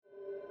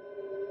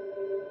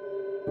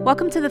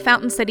Welcome to the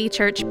Fountain City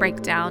Church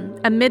Breakdown,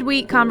 a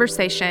midweek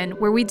conversation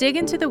where we dig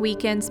into the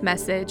weekend's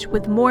message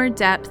with more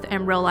depth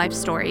and real-life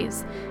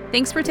stories.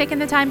 Thanks for taking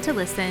the time to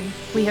listen.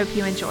 We hope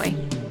you enjoy.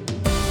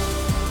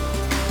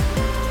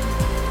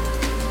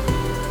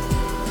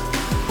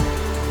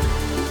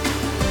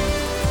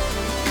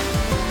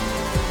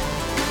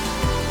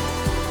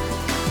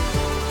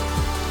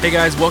 Hey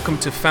guys, welcome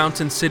to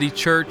Fountain City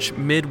Church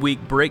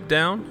Midweek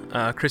Breakdown.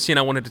 Krissy and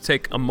I wanted to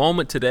take a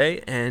moment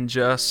today and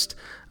just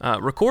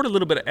record a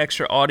little bit of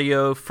extra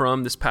audio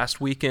from this past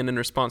weekend in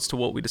response to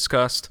what we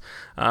discussed.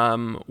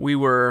 We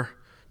were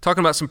talking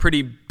about some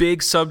pretty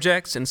big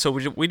subjects, and so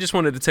we just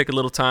wanted to take a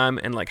little time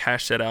and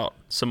hash that out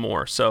some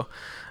more. So,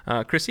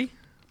 Krissy?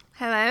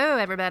 Hello,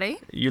 everybody.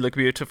 You look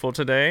beautiful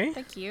today.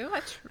 Thank you.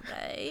 I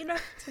tried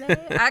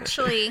today.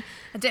 Actually,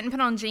 I didn't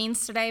put on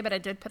jeans today, but I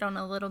did put on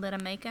a little bit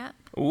of makeup.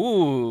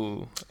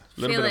 Ooh,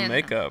 a little bit of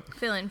makeup.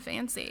 Feeling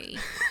fancy.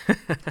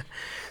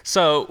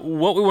 So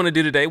what we want to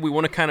do today, we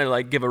want to kind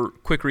of give a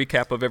quick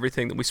recap of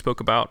everything that we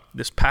spoke about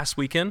this past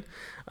weekend.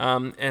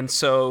 And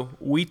so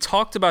we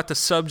talked about the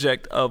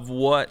subject of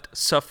what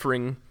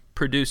suffering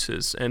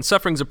produces. And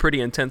suffering's a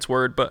pretty intense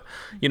word, but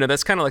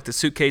that's kind of like the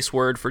suitcase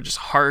word for just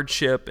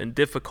hardship and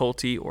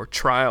difficulty or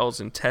trials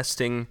and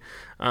testing.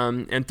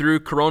 And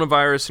through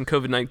coronavirus and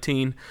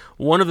COVID-19,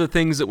 one of the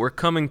things that we're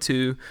coming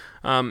to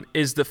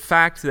is the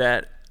fact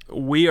that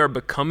we are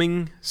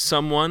becoming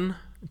someone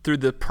through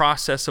the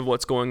process of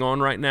what's going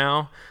on right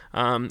now.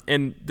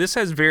 And this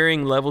has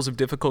varying levels of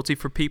difficulty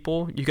for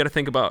people. You got to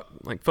think about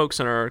folks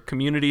in our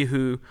community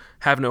who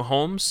have no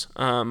homes,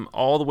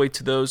 all the way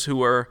to those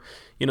who are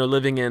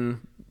living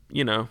in,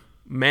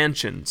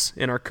 mansions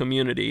in our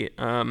community.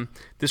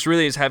 This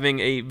really is having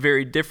a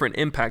very different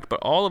impact, but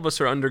all of us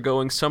are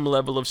undergoing some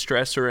level of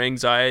stress or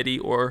anxiety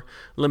or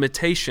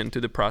limitation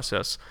through the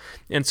process.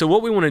 And so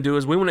what we want to do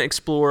is we want to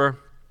explore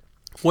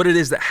what it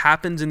is that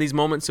happens in these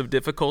moments of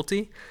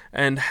difficulty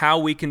and how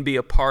we can be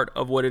a part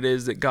of what it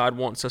is that God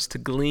wants us to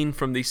glean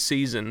from these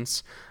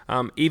seasons,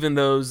 even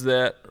those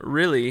that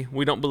really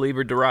we don't believe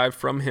are derived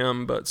from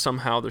Him, but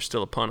somehow they're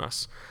still upon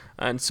us.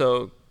 And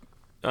so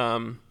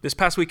this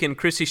past weekend,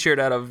 Krissy shared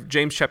out of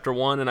James chapter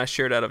 1, and I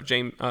shared out of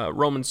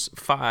Romans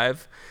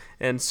 5.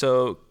 And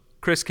so,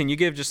 Chris, can you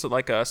give just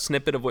a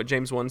snippet of what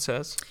James 1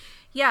 says?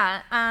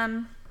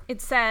 Yeah,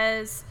 it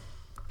says,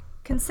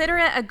 "Consider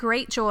it a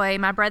great joy,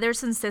 my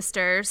brothers and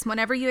sisters,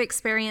 whenever you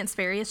experience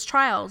various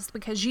trials,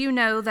 because you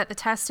know that the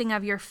testing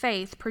of your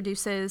faith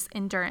produces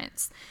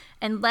endurance.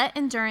 And let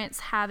endurance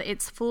have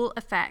its full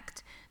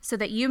effect, so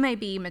that you may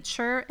be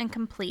mature and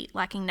complete,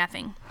 lacking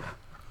nothing."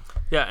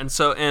 Yeah, and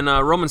so in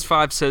Romans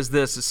 5 says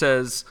this, it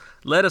says,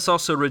 "Let us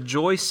also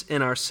rejoice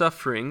in our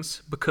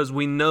sufferings, because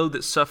we know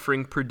that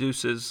suffering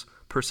produces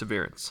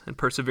perseverance, and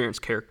perseverance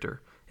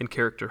character, and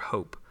character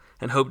hope.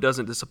 And hope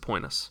doesn't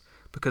disappoint us,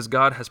 because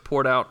God has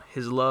poured out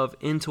His love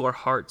into our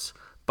hearts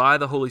by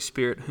the Holy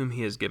Spirit whom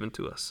He has given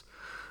to us."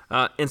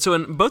 And so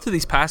in both of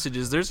these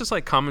passages, there's this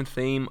common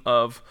theme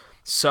of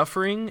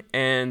suffering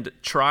and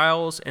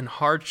trials and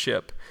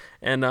hardship.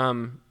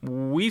 And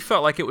we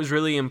felt like it was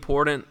really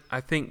important,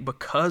 I think,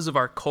 because of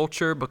our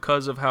culture,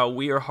 because of how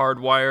we are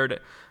hardwired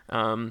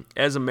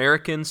as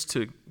Americans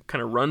to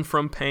kind of run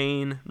from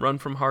pain, run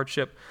from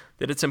hardship,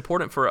 that it's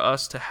important for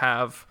us to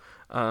have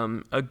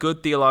a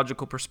good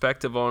theological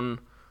perspective on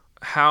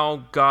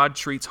how God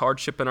treats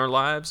hardship in our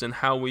lives and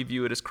how we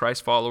view it as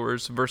Christ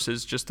followers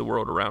versus just the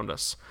world around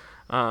us.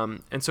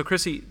 And so,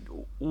 Krissy,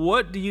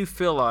 what do you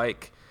feel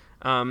like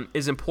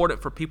is important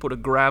for people to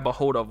grab a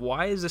hold of?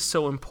 Why is this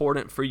so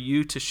important for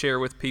you to share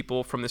with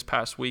people from this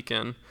past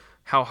weekend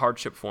how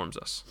hardship forms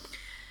us?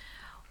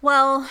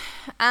 Well,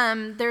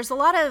 there's a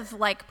lot of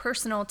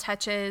personal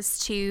touches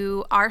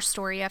to our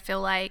story, I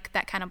feel like,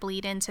 that kind of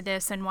bleed into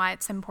this and why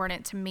it's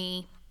important to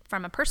me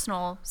from a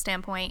personal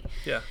standpoint.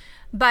 Yeah.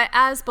 But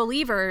as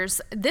believers,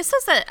 this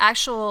is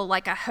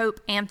a hope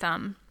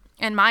anthem,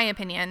 in my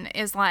opinion,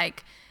 is I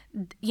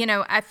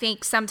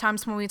think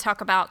sometimes when we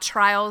talk about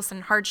trials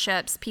and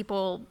hardships,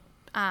 people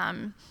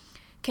can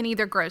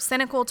either grow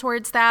cynical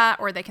towards that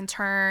or they can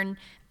turn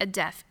a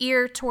deaf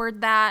ear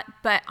toward that.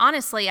 But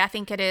honestly, I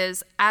think it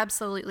is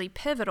absolutely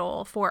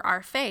pivotal for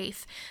our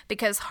faith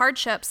because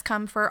hardships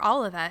come for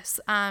all of us.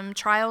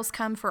 Trials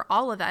come for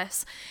all of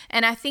us.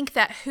 And I think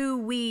that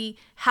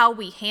how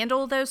we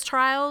handle those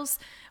trials,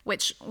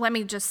 which let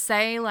me just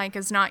say,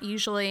 is not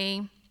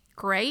usually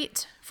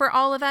great for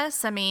all of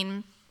us. I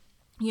mean,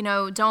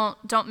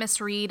 don't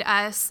misread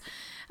us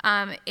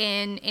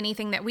in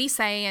anything that we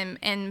say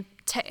and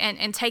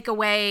take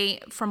away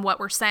from what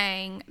we're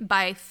saying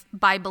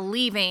by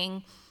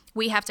believing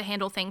we have to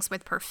handle things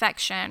with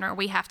perfection or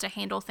we have to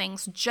handle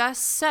things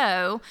just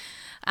so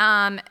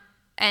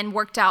and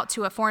worked out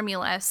to a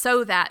formula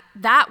so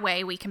that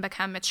way we can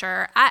become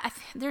mature.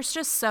 There's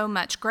just so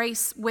much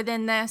grace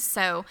within this.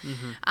 So,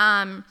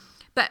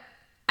 but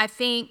I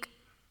think,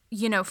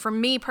 for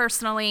me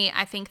personally,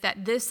 I think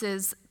that this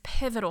is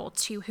pivotal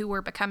to who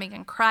we're becoming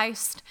in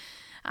Christ.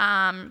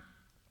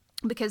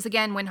 Because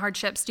again, when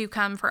hardships do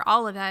come for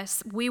all of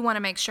us, we want to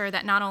make sure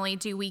that not only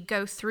do we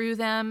go through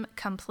them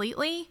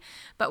completely,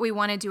 but we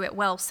want to do it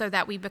well so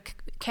that we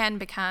can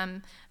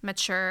become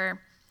mature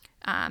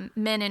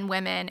men and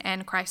women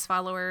and Christ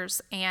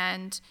followers.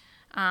 And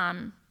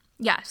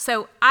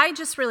so I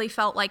just really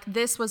felt like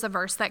this was a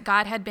verse that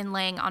God had been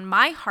laying on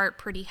my heart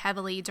pretty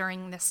heavily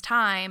during this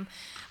time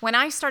when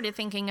I started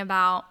thinking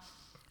about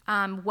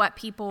what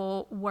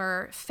people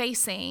were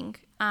facing.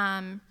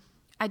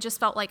 I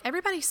just felt like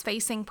everybody's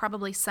facing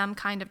probably some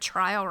kind of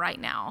trial right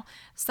now,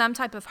 some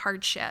type of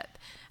hardship.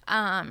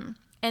 And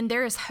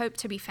there is hope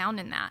to be found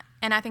in that.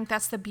 And I think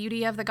that's the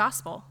beauty of the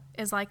gospel,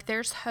 is like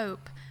there's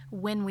hope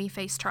when we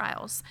face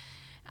trials.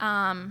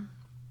 And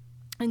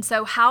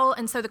so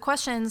the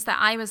questions that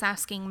I was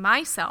asking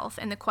myself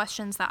and the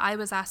questions that I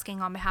was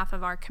asking on behalf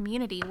of our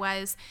community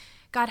was,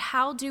 God,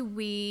 how do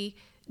we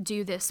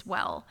do this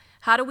well?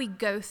 How do we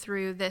go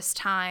through this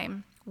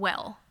time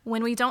well,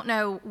 when we don't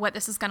know what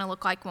this is going to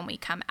look like when we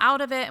come out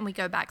of it and we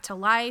go back to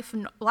life?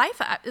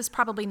 Life is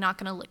probably not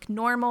going to look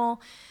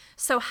normal.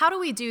 So how do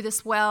we do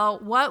this well?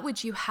 What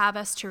would you have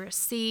us to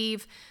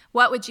receive?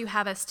 What would you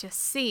have us to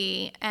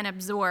see and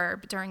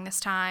absorb during this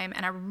time?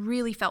 And I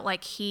really felt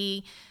like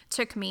he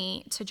took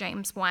me to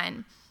James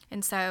 1.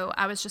 And so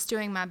I was just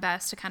doing my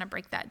best to kind of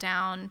break that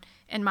down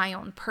in my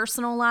own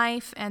personal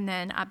life. And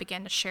then I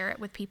began to share it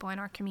with people in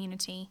our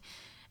community.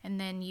 And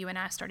then you and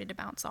I started to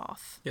bounce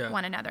off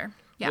one another.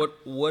 Yeah.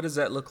 What does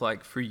that look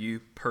like for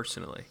you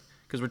personally?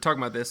 Because we're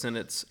talking about this, and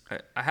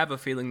I have a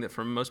feeling that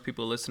for most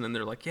people listening,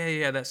 they're like,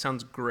 yeah, that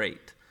sounds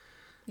great.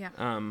 Yeah.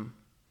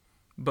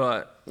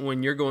 But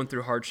when you're going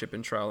through hardship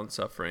and trial and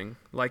suffering,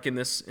 like in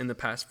the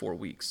past 4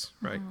 weeks,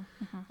 right?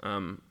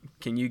 Mm-hmm.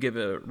 Can you give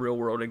a real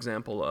world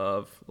example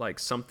of like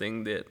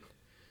something that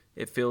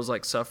it feels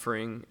like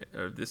suffering,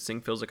 or this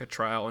thing feels like a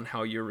trial, and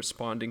how you're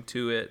responding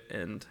to it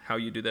and how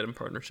you do that in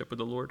partnership with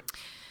the Lord?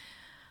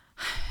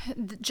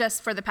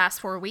 Just for the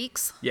past 4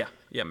 weeks? Yeah,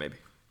 maybe.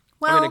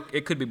 Well, I mean,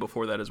 it could be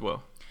before that as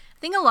well. I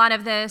think a lot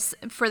of this,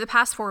 for the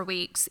past 4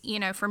 weeks,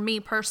 for me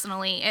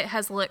personally, it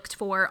has looked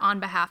for on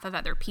behalf of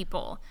other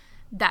people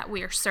that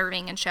we are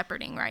serving and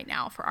shepherding right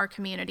now for our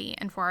community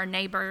and for our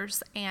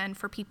neighbors and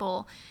for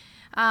people,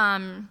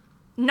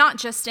 not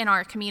just in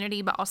our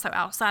community, but also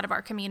outside of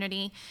our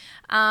community.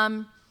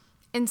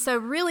 And so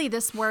really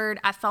this word,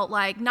 I felt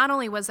like not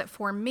only was it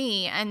for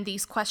me and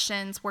these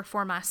questions were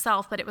for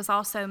myself, but it was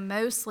also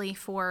mostly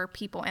for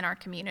people in our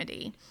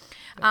community.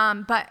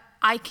 But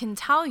I can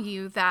tell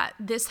you that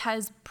this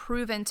has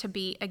proven to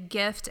be a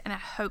gift and a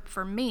hope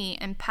for me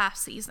in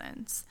past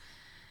seasons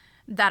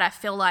that I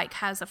feel like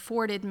has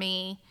afforded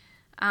me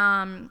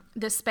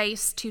the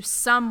space to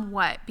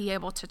somewhat be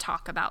able to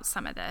talk about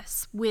some of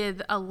this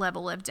with a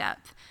level of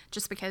depth,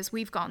 just because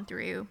we've gone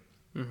through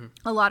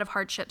a lot of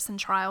hardships and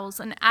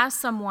trials. And as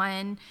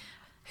someone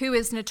who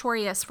is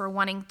notorious for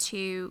wanting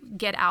to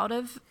get out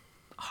of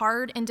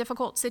hard and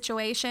difficult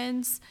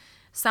situations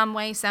some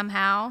way,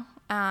 somehow,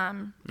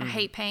 I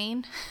hate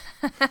pain.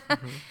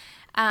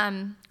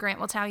 Grant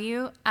will tell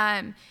you,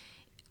 I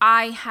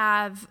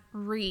have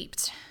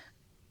reaped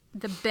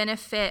the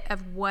benefit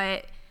of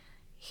what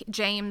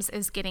James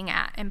is getting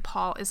at and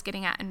Paul is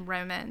getting at in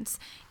Romans,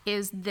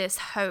 is this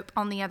hope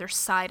on the other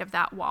side of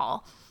that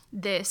wall,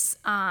 this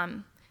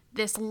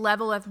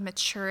level of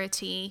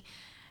maturity.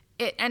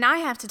 And I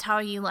have to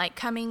tell you, like,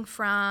 coming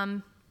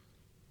from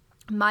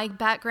my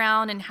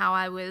background and how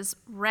I was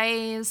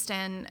raised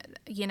and,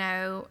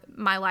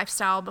 my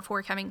lifestyle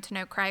before coming to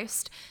know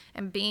Christ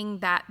and being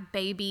that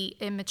baby,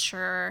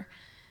 immature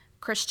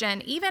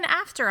Christian, even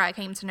after I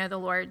came to know the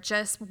Lord,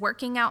 just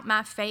working out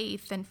my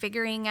faith and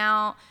figuring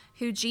out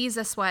who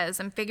Jesus was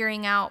and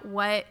figuring out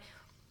what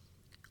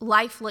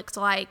life looked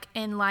like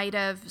in light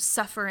of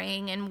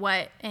suffering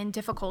and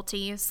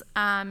difficulties,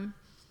 and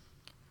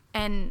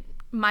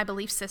my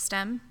belief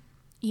system,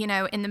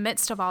 in the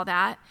midst of all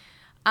that,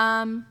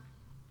 I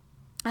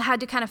had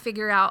to kind of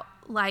figure out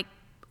like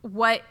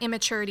what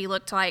immaturity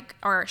looked like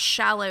or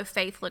shallow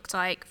faith looked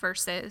like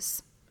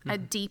versus a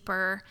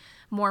deeper,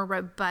 more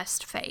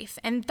robust faith.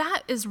 And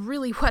that is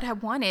really what I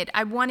wanted.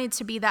 I wanted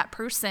to be that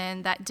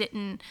person that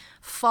didn't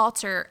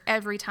falter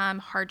every time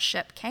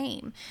hardship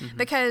came,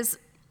 because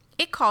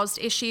it caused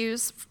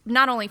issues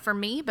not only for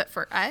me, but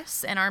for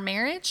us in our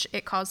marriage.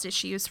 It caused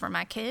issues for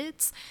my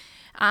kids.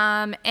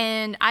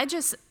 And I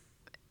just,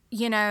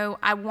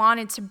 I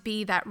wanted to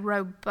be that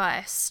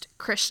robust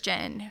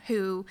Christian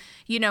who,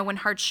 when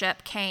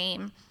hardship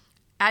came,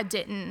 I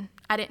didn't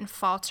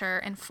falter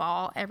and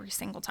fall every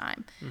single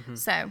time.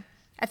 So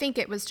I think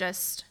it was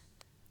just...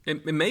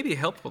 It may be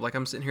helpful. Like,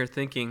 I'm sitting here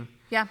thinking,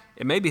 yeah,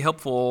 it may be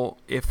helpful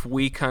if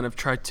we kind of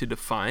try to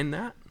define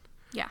that.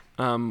 Yeah.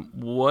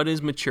 What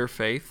is mature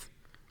faith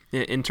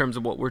in terms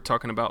of what we're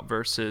talking about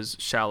versus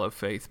shallow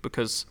faith?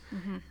 Because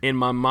in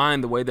my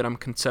mind, the way that I'm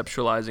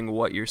conceptualizing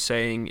what you're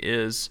saying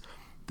is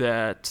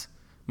that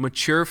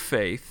mature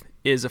faith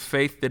is a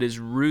faith that is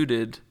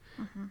rooted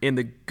in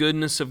the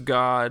goodness of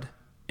God,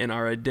 in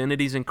our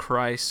identities in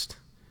Christ,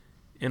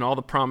 in all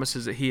the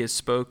promises that he has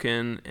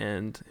spoken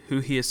and who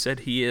he has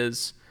said he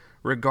is,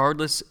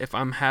 regardless if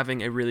I'm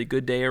having a really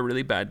good day or a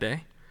really bad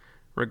day,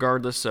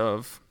 regardless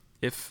of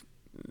if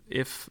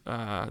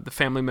the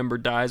family member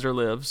dies or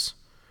lives,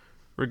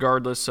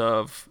 regardless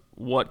of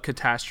what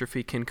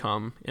catastrophe can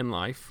come in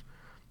life,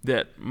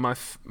 that my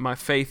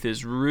faith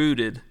is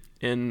rooted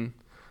in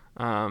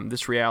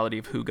this reality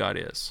of who God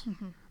is.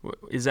 Mm-hmm.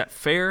 Is that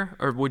fair,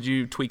 or would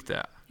you tweak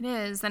that? It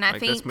is, and I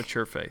think that's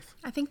mature faith.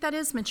 I think that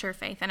is mature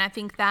faith, and I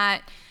think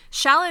that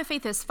shallow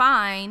faith is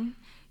fine,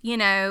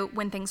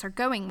 when things are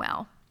going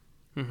well.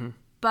 Mm-hmm.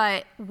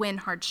 But when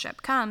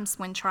hardship comes,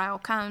 when trial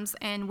comes,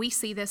 and we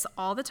see this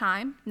all the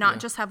time,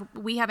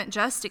 we haven't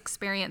just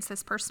experienced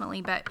this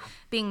personally, but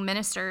being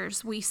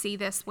ministers, we see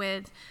this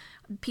with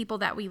people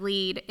that we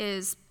lead,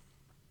 is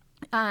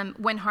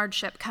when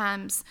hardship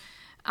comes,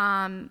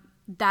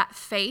 that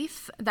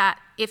faith, that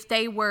if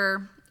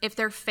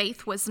their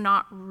faith was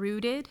not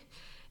rooted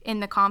in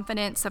the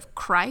confidence of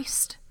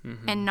Christ,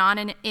 mm-hmm. and not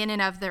in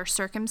and of their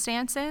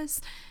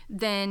circumstances,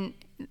 then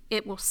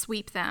it will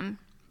sweep them.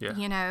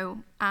 Yeah.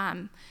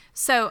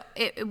 So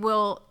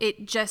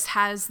it just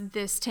has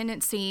this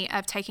tendency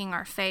of taking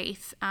our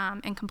faith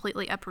and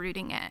completely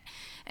uprooting it.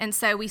 And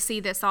so we see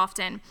this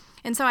often.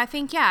 And so I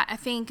think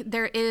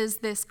there is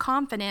this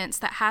confidence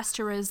that has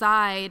to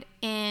reside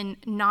in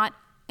not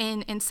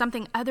in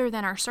something other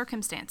than our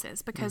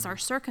circumstances, because mm-hmm. our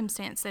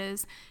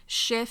circumstances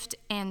shift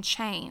and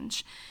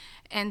change.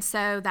 And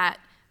so that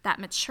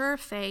mature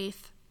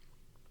faith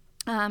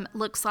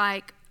looks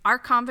like our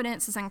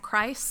confidence is in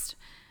Christ,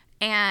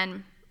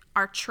 and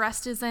our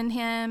trust is in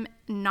him,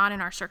 not in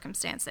our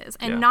circumstances,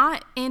 and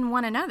not in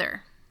one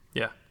another.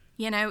 Yeah.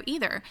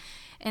 Either.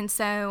 And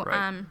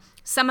so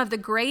some of the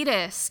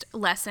greatest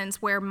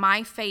lessons where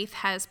my faith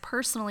has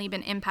personally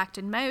been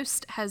impacted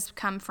most has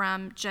come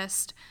from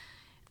just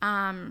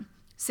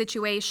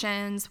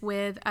situations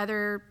with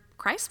other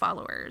Christ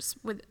followers,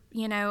 with,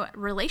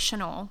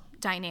 relational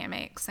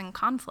dynamics and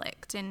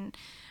conflict, and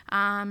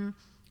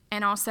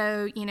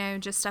also,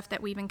 just stuff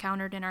that we've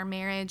encountered in our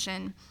marriage.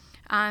 And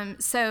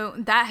so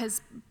that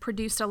has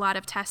produced a lot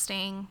of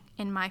testing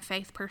in my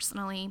faith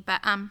personally.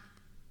 But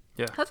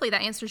hopefully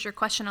that answers your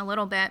question a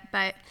little bit.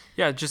 But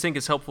yeah, I just think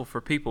it's helpful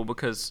for people,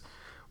 because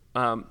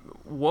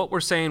what we're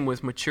saying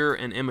with mature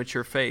and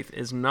immature faith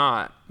is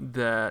not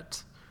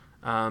that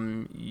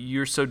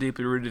you're so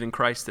deeply rooted in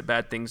Christ that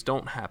bad things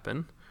don't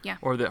happen,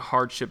 or that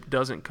hardship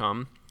doesn't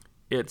come.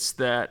 It's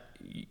that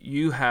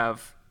you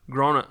have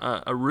grown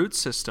a root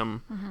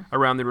system mm-hmm.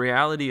 around the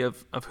reality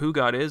of who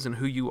God is and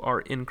who you are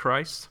in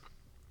Christ,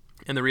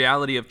 and the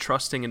reality of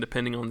trusting and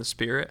depending on the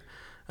Spirit,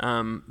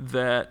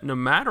 that no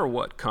matter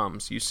what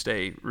comes, you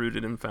stay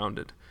rooted and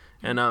founded.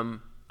 Mm-hmm. And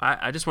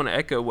I just want to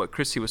echo what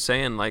Krissy was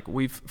saying. Like,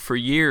 we've for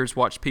years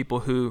watched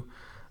people who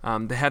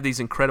they have these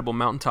incredible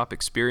mountaintop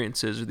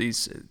experiences, or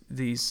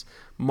these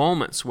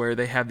moments where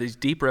they have these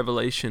deep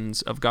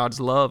revelations of God's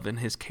love and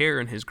his care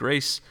and his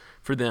grace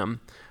for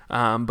them.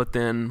 But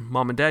then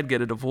mom and dad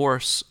get a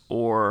divorce,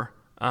 or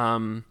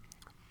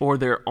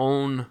their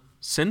own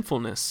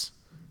sinfulness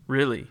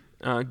really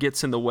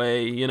gets in the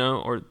way,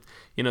 or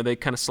they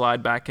kind of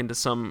slide back into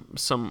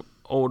some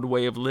old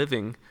way of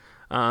living,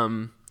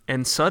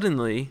 and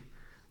suddenly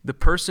the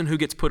person who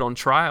gets put on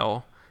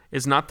trial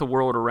is not the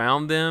world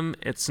around them.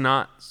 It's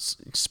not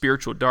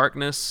spiritual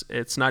darkness.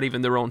 It's not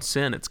even their own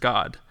sin. It's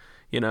God.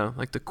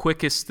 Like, the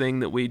quickest thing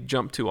that we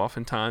jump to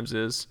oftentimes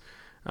is,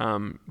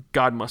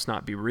 God must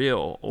not be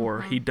real, or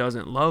mm-hmm. he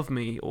doesn't love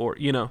me, or,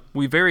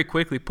 we very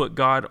quickly put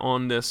God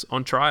on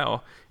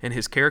trial, and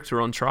his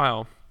character on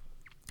trial,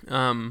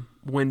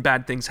 when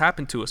bad things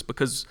happen to us,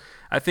 because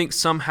I think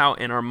somehow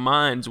in our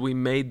minds we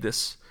made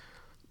this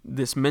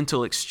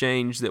mental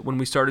exchange that when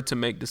we started to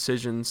make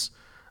decisions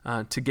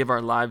to give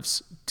our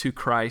lives to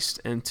Christ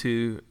and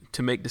to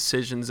make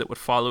decisions that would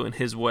follow in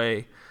his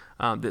way,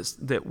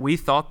 that we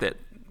thought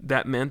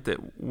that meant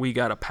that we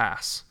got a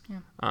pass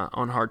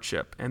on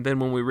hardship. And then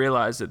when we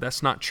realized that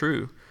that's not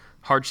true,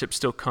 hardship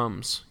still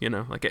comes.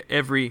 Like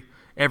every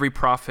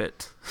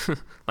prophet,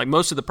 like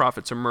most of the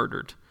prophets are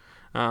murdered.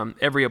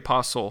 Every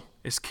apostle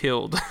is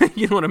killed.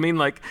 You know what I mean?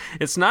 Like,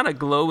 it's not a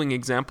glowing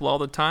example all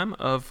the time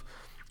of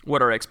what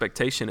our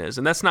expectation is.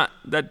 And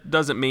that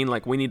doesn't mean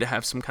like we need to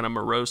have some kind of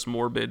morose,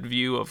 morbid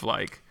view of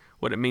like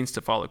what it means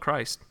to follow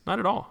Christ. Not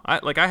at all. I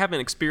haven't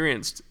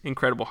experienced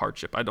incredible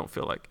hardship, I don't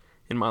feel like,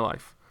 in my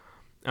life.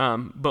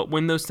 But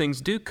when those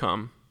things do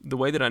come, the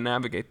way that I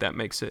navigate that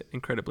makes it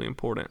incredibly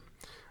important.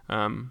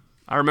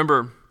 I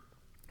remember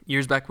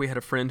years back we had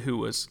a friend who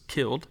was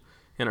killed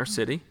in our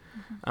city.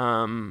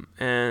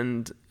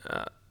 And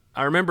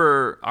I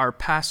remember our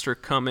pastor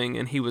coming,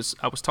 and I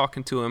was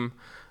talking to him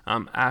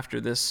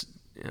after this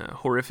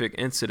horrific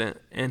incident,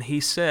 and he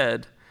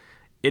said,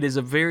 it is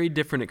a very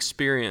different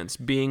experience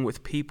being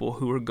with people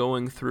who are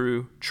going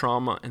through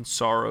trauma and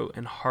sorrow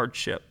and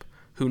hardship,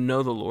 who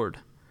know the Lord,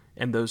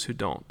 and those who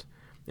don't.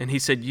 And he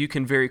said you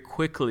can very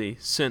quickly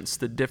sense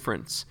the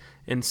difference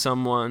in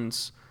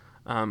someone's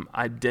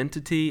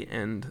identity,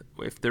 and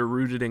if they're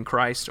rooted in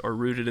Christ or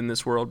rooted in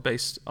this world,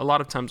 based a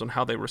lot of times on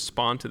how they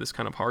respond to this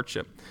kind of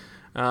hardship.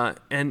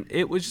 And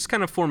it was just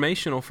kind of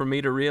formational for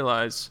me to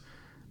realize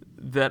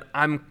that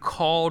I'm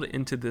called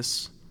into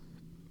this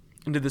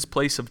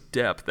place of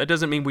depth. That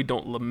doesn't mean we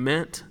don't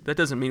lament. That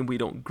doesn't mean we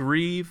don't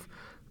grieve.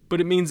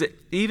 But it means that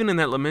even in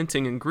that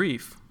lamenting and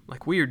grief,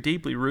 like, we are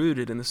deeply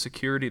rooted in the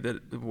security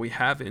that we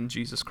have in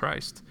Jesus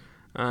Christ,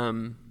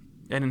 and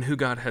in who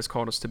God has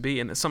called us to be.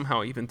 And that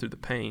somehow, even through the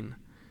pain,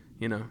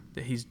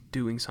 that he's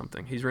doing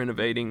something. He's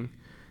renovating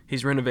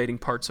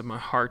parts of my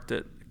heart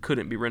that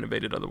couldn't be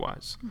renovated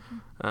otherwise.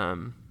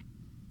 Mm-hmm.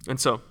 And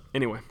so,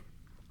 anyway,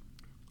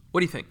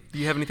 what do you think? Do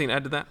you have anything to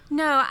add to that?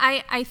 No,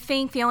 I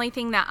think the only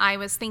thing that I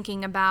was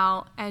thinking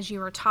about as you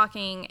were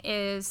talking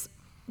is,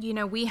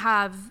 we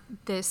have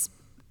this,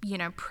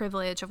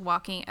 privilege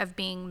of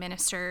being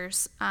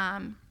ministers,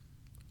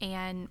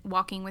 and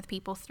walking with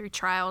people through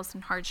trials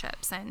and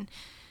hardships. And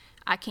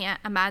I can't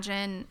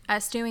imagine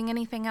us doing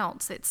anything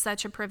else. It's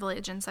such a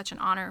privilege and such an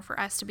honor for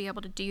us to be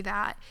able to do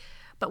that.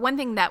 But one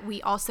thing that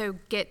we also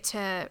get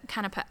to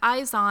kind of put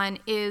eyes on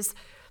is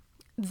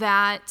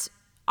that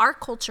our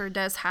culture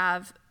does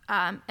have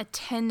a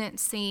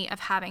tendency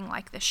of having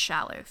like this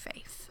shallow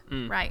faith,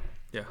 right?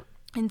 Yeah.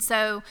 And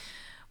so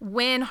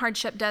when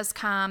hardship does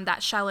come,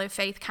 that shallow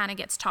faith kind of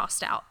gets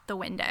tossed out the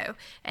window.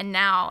 And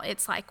now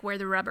it's like where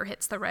the rubber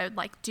hits the road,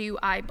 like, do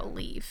I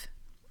believe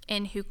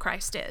in who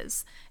Christ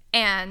is?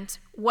 And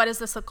what does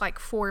this look like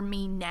for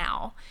me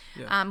now?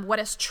 Yeah. What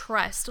does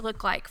trust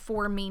look like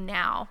for me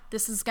now?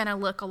 This is going to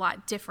look a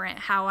lot different.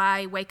 How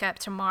I wake up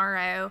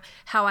tomorrow,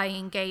 how I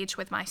engage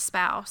with my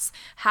spouse,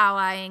 how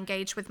I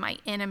engage with my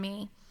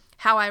enemy,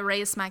 how I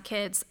raise my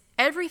kids.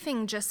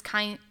 Everything just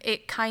kind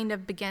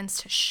of begins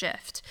to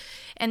shift.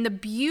 And the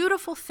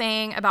beautiful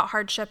thing about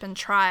hardship and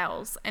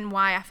trials, and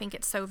why I think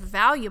it's so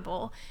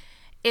valuable,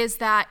 is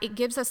that it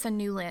gives us a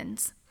new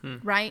lens,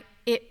 right?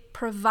 It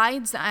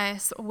provides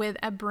us with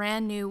a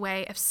brand new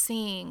way of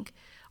seeing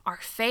our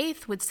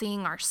faith, with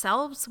seeing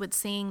ourselves, with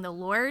seeing the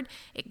Lord.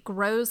 It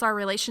grows our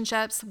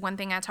relationships. One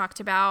thing I talked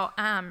about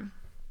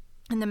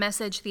in the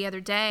message the other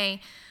day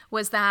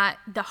was that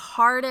the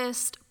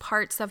hardest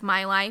parts of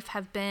my life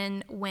have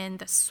been when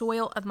the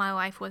soil of my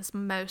life was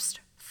most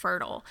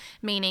fertile,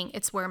 meaning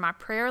it's where my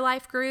prayer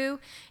life grew.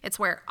 It's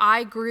where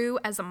I grew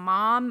as a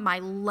mom. My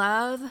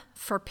love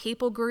for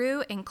people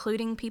grew,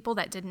 including people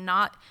that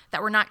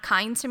were not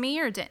kind to me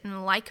or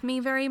didn't like me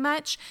very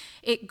much.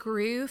 It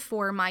grew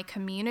for my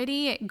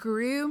community. It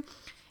grew.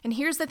 And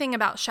here's the thing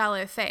about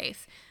shallow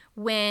faith.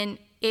 When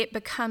it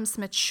becomes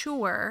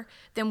mature,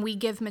 then we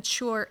give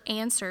mature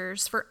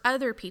answers for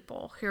other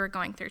people who are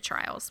going through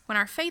trials. When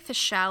our faith is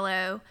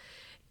shallow,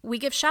 we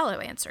give shallow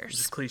answers.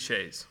 Just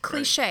cliches.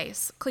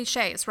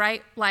 Cliches,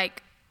 right?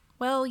 Like,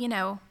 well,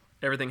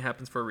 everything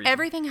happens for a reason.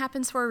 Everything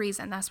happens for a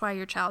reason. That's why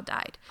your child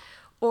died.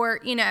 Or,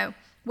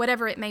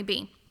 whatever it may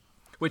be.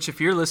 Which,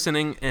 if you're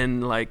listening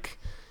and like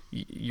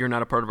you're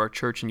not a part of our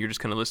church and you're just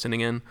kind of listening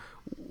in,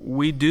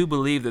 we do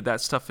believe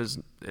that stuff is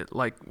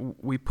like,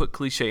 we put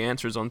cliche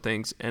answers on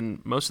things,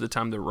 and most of the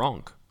time they're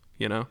wrong,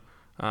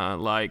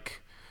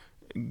 like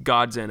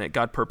God's in it.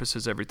 God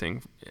purposes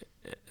everything.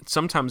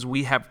 Sometimes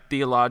we have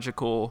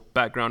theological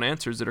background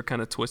answers that are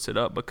kind of twisted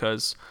up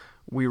because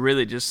we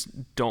really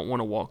just don't want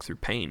to walk through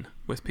pain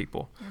with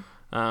people.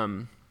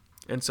 Yeah.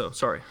 And so,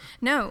 sorry.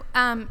 No,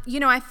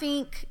 I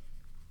think,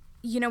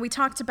 we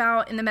talked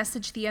about in the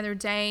message the other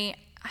day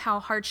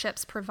how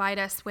hardships provide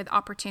us with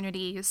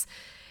opportunities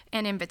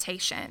and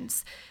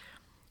invitations.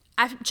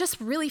 I just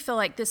really feel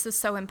like this is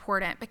so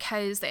important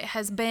because it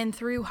has been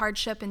through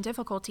hardship and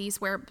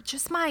difficulties where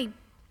just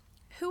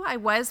who I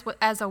was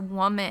as a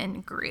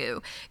woman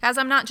grew. Guys,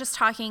 I'm not just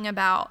talking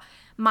about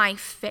my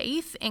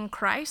faith in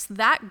Christ.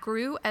 That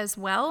grew as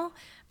well.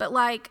 But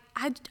like,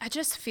 I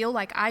just feel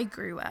like I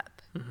grew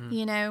up,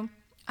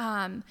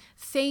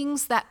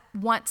 things that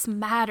once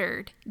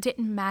mattered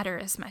didn't matter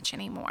as much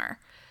anymore.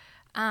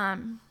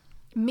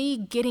 Me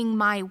getting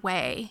my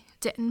way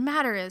didn't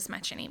matter as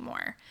much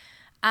anymore.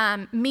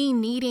 Me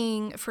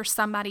needing for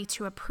somebody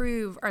to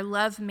approve or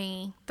love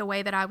me the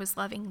way that I was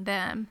loving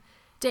them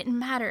didn't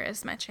matter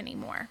as much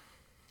anymore.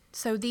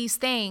 So these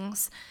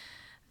things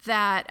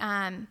that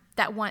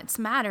once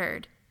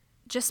mattered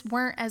just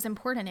weren't as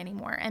important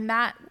anymore. And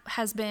that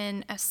has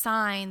been a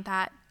sign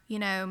that,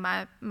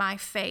 my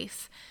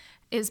faith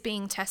is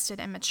being tested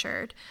and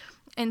matured.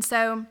 And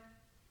so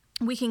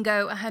we can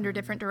go 100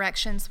 different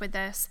directions with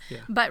this,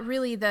 but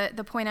really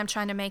the point I'm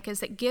trying to make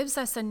is it gives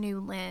us a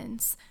new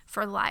lens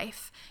for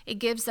life. It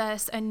gives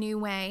us a new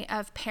way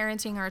of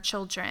parenting our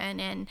children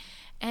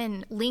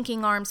and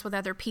linking arms with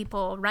other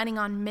people, running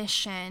on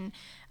mission,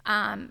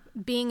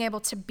 being able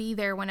to be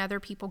there when other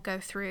people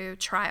go through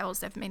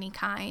trials of many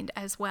kind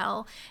as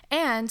well.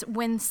 And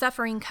when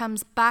suffering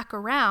comes back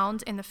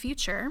around in the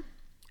future,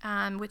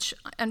 which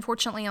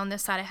unfortunately on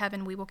this side of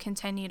heaven we will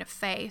continue to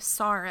face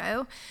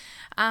sorrow,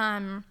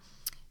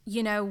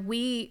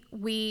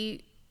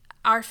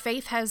 our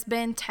faith has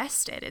been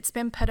tested. It's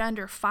been put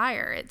under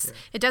fire.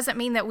 It doesn't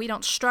mean that we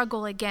don't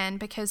struggle again,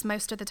 because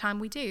most of the time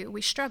we do.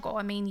 We struggle.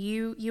 I mean,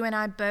 you and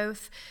I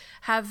both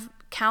have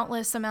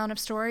countless amount of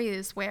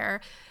stories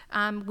where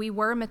we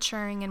were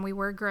maturing and we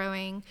were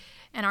growing,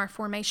 and our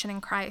formation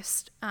in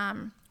Christ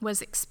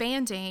was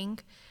expanding,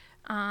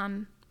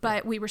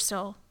 but we were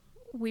still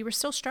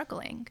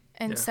struggling.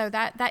 And so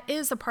that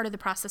is a part of the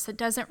process. It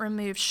doesn't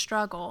remove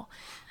struggle,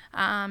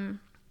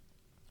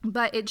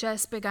 but it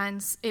just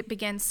begins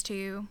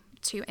to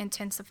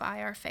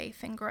intensify our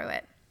faith and grow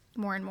it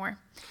more and more.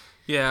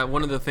 Yeah,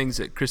 one of the things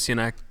that Krissy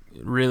and I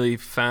really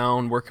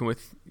found working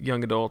with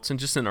young adults and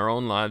just in our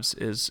own lives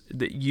is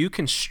that you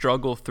can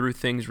struggle through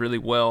things really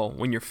well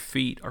when your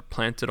feet are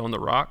planted on the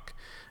rock.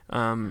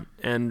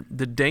 And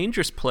the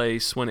dangerous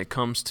place when it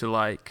comes to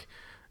like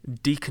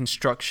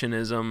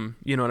deconstructionism,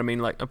 you know what I mean?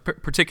 Like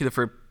particularly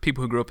for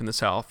people who grew up in the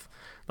South,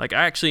 like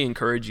I actually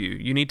encourage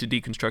you need to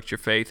deconstruct your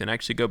faith and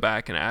actually go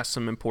back and ask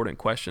some important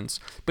questions.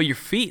 But your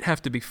feet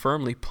have to be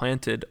firmly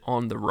planted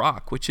on the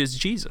rock, which is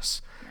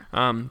Jesus.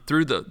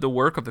 Through the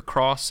work of the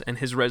cross and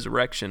his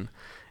resurrection.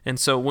 And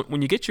so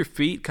when you get your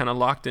feet kind of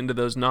locked into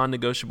those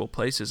non-negotiable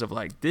places of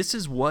like, this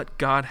is what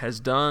God has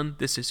done,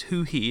 this is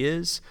who he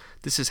is,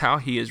 this is how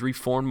he has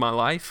reformed my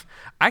life,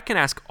 I can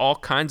ask all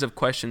kinds of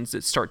questions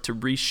that start to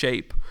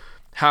reshape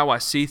how I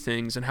see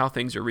things and how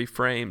things are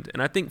reframed.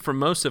 And I think for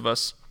most of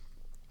us,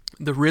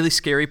 the really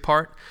scary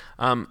part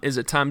is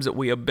at times that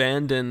we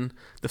abandon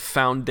the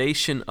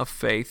foundation of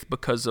faith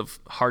because of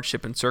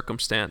hardship and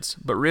circumstance.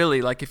 But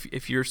really, like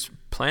if you're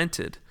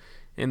planted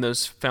in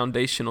those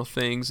foundational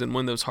things, and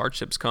when those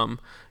hardships come,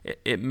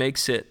 it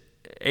makes it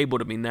able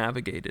to be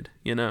navigated,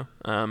 you know?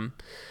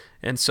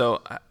 And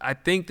so I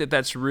think that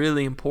that's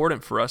really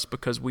important for us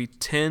because we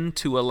tend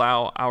to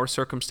allow our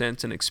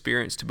circumstance and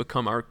experience to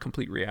become our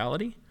complete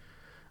reality.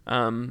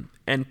 And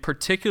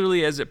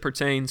particularly as it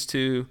pertains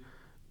to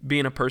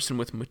being a person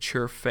with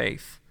mature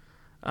faith.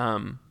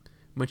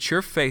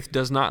 Mature faith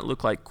does not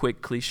look like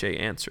quick cliche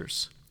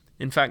answers.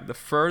 In fact, the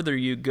further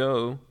you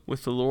go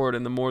with the Lord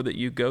and the more that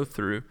you go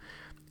through,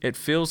 it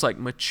feels like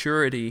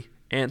maturity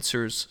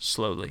answers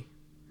slowly.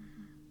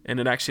 And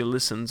it actually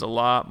listens a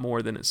lot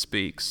more than it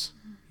speaks,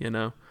 you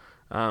know.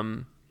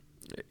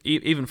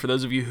 Even for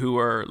those of you who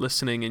are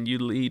listening and you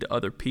lead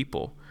other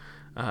people,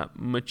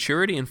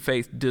 maturity in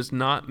faith does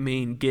not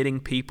mean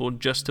getting people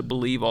just to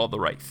believe all the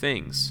right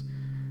things.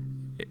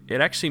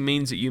 It actually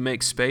means that you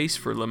make space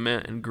for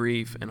lament and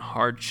grief and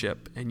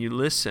hardship, and you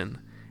listen,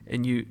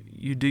 and you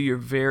do your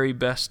very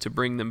best to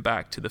bring them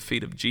back to the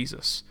feet of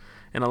Jesus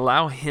and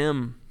allow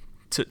him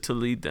to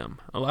lead them.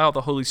 Allow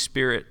the Holy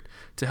Spirit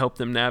to help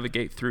them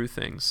navigate through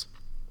things.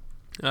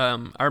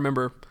 I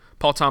remember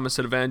Paul Thomas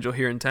at Evangel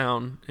here in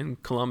town in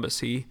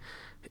Columbus. He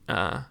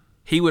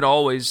would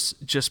always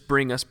just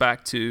bring us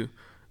back to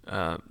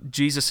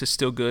Jesus is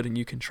still good and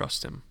you can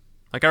trust him.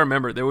 Like I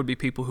remember there would be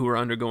people who were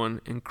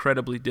undergoing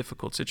incredibly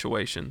difficult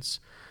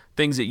situations,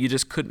 things that you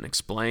just couldn't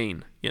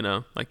explain, you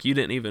know, like you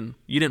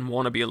didn't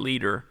want to be a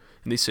leader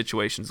in these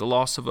situations, the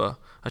loss of a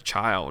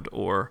child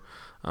or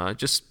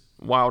just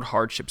wild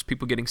hardships,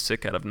 people getting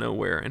sick out of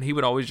nowhere. And he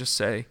would always just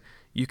say,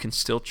 you can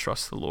still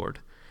trust the Lord.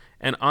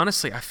 And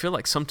honestly, I feel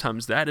like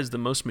sometimes that is the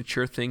most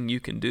mature thing you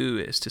can do,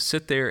 is to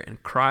sit there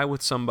and cry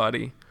with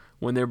somebody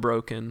when they're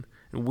broken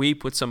and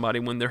weep with somebody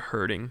when they're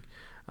hurting,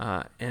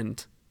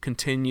 and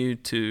continue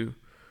to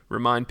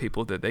remind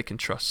people that they can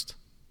trust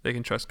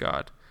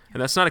God.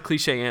 And that's not a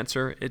cliche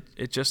answer.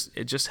 It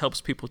just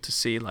helps people to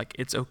see like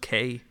it's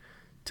okay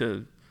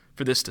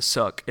for this to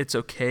suck. It's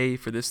okay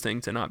for this thing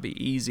to not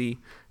be easy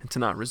and to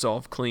not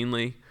resolve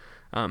cleanly.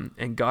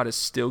 And God is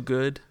still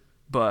good,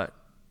 but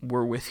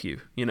we're with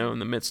you, you know, in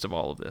the midst of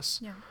all of this.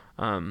 Yeah.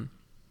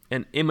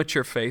 And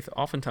immature faith,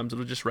 oftentimes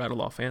it'll just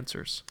rattle off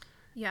answers.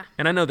 Yeah.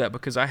 And I know that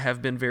because I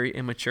have been very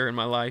immature in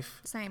my life.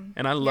 Same.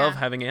 And I love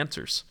having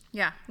answers.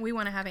 Yeah. We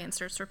want to have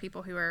answers for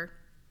people who are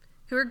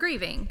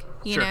grieving.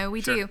 You know, we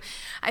do.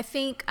 I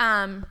think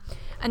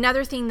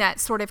another thing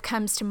that sort of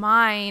comes to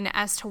mind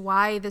as to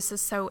why this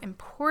is so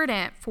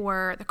important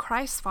for the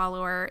Christ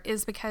follower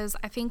is because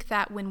I think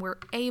that when we're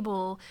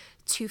able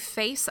to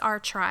face our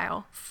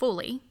trial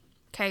fully,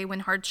 okay, when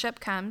hardship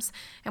comes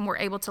and we're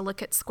able to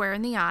look it square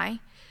in the eye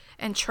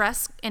and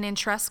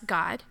entrust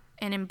God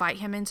and invite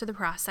him into the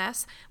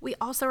process, we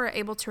also are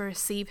able to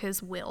receive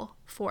his will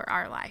for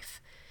our life.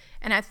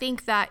 And I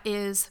think that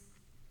is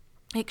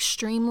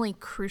extremely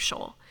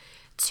crucial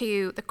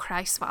to the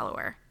Christ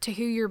follower, to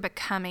who you're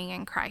becoming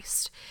in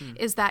Christ,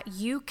 is that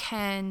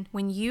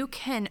when you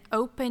can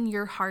open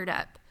your heart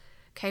up,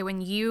 okay,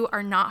 when you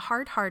are not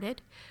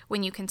hard-hearted,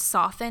 when you can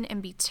soften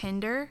and be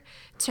tender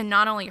to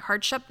not only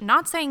hardship,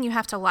 not saying you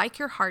have to like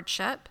your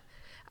hardship,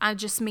 I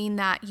just mean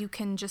that you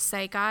can just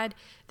say, God,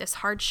 this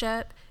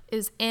hardship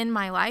is in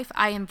my life.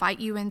 I invite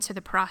you into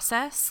the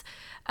process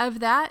of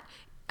that.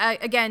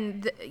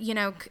 Again, you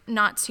know,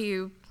 not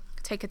to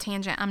take a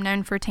tangent. I'm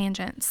known for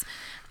tangents,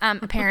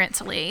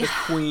 apparently. The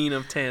queen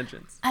of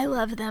tangents. I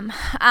love them.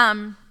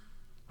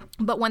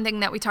 But one thing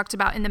that we talked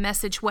about in the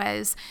message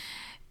was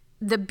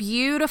the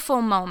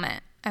beautiful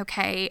moment,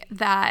 okay,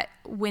 that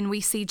when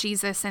we see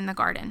Jesus in the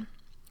garden,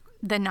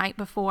 the night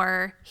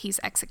before he's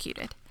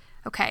executed,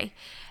 okay,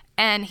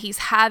 and he's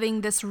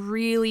having this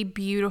really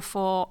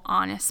beautiful,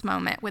 honest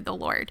moment with the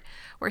Lord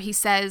where he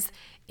says,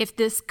 if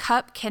this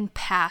cup can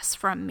pass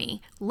from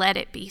me, let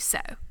it be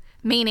so.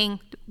 Meaning,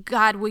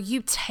 God, will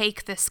you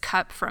take this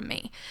cup from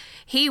me?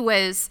 He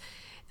was,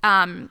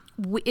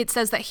 it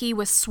says that he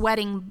was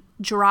sweating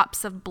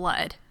drops of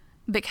blood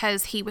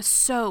because he was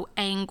so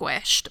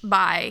anguished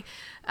by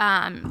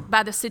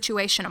the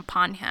situation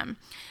upon him.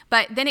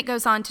 But then it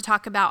goes on to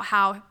talk about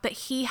but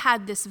he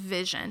had this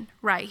vision,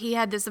 right? He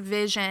had this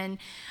vision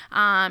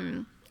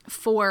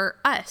for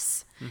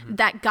us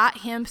that got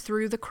him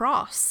through the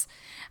cross.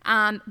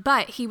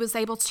 But he was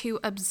able to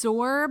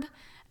absorb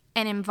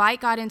and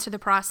invite God into the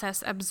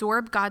process,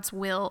 absorb God's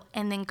will,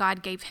 and then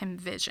God gave him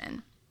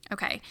vision.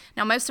 Okay,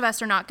 now most of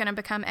us are not going to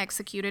become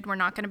executed. We're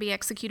not going to be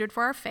executed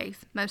for our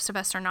faith. Most of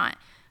us are not.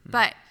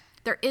 But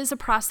there is a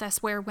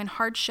process where when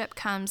hardship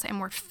comes and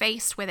we're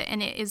faced with it,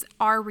 and it is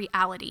our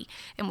reality,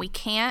 and we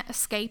can't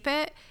escape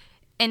it.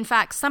 In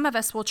fact, some of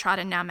us will try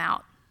to numb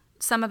out.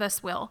 Some of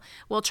us will.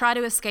 We'll try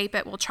to escape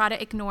it. We'll try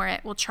to ignore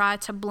it. We'll try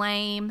to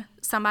blame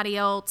somebody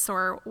else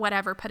or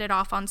whatever, put it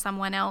off on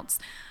someone else,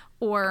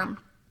 or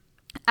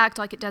act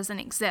like it doesn't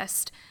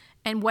exist.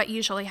 And what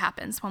usually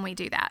happens when we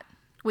do that?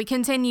 We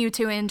continue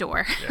to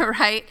endure,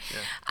 right?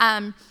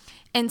 Yeah.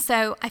 And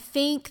so I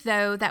think,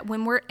 though, that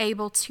when we're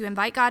able to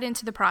invite God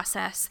into the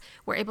process,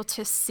 we're able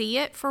to see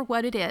it for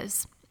what it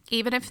is,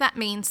 even if that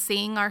means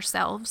seeing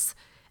ourselves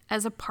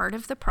as a part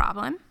of the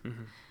problem,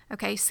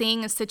 okay,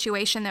 seeing a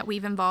situation that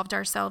we've involved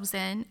ourselves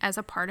in as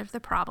a part of the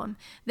problem,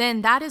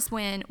 then that is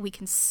when we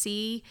can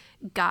see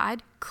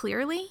God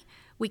clearly.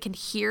 We can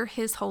hear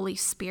his Holy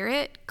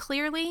Spirit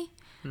clearly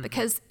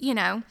because,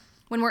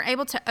 when we're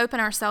able to open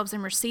ourselves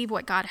and receive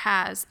what God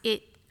has,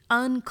 it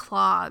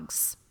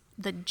unclogs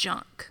the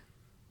junk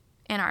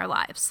in our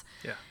lives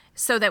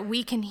so that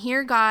we can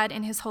hear God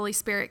and his Holy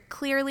Spirit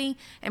clearly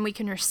and we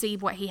can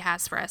receive what he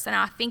has for us. And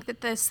I think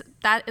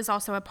that is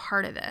also a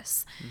part of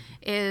this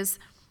is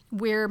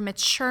we're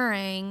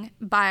maturing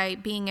by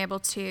being able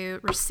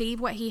to receive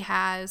what he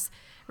has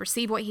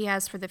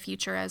for the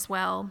future as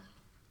well,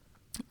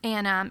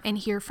 and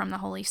hear from the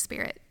Holy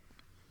Spirit.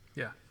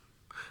 Yeah.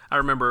 I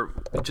remember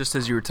just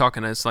as you were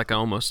talking, it's like I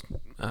almost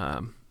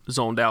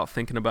zoned out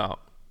thinking about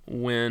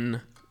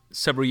when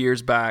several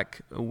years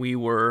back we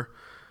were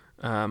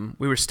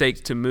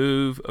staked to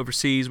move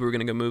overseas. We were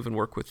going to go move and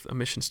work with a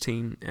missions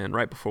team, and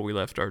right before we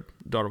left, our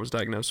daughter was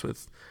diagnosed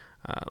with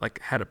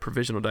had a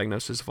provisional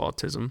diagnosis of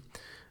autism,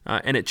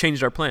 and it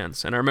changed our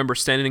plans. And I remember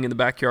standing in the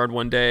backyard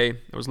one day.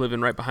 I was living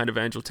right behind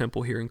Evangel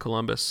Temple here in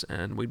Columbus,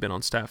 and we'd been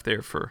on staff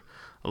there for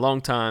a long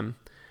time,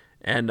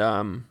 and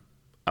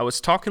I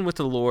was talking with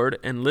the Lord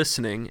and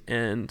listening,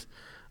 and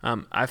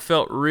I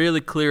felt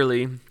really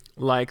clearly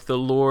like the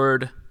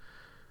Lord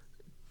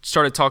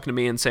started talking to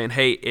me and saying,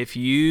 hey, if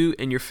you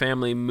and your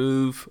family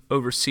move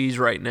overseas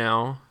right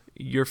now,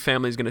 your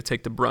family's going to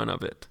take the brunt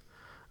of it.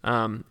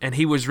 And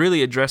he was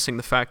really addressing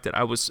the fact that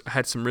I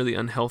had some really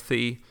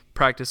unhealthy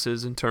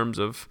practices in terms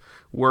of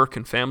work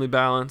and family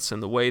balance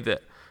and the way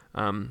that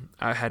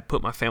I had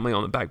put my family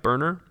on the back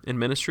burner in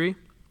ministry.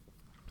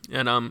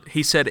 And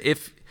he said,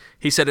 if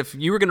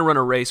you were going to run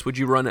a race, would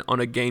you run it on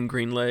a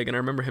gangrene leg? And I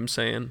remember him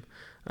saying,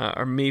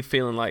 or me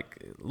feeling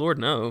like, Lord,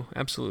 no,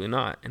 absolutely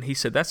not. And he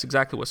said, that's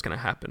exactly what's going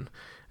to happen.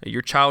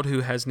 Your child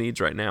who has needs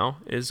right now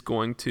she's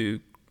going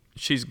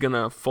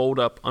to fold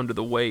up under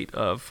the weight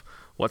of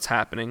what's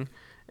happening.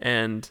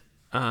 And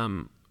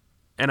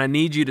I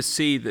need you to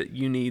see that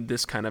you need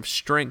this kind of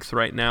strength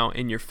right now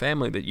in your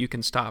family that you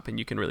can stop and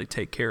you can really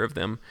take care of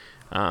them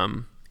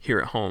here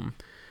at home.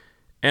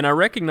 And I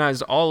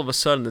recognized all of a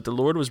sudden that the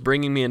Lord was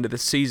bringing me into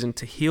this season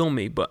to heal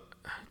me. But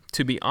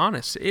to be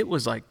honest, it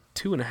was like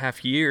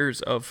 2.5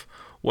 years of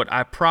what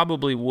I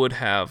probably would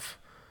have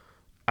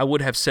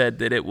said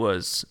that it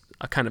was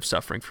a kind of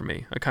suffering for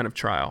me, a kind of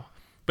trial.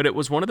 But it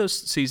was one of those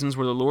seasons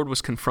where the Lord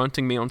was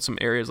confronting me on some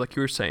areas like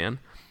you were saying.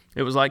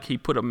 It was like he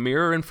put a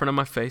mirror in front of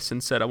my face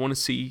and said, I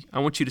want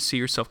you to see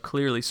yourself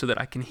clearly so that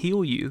I can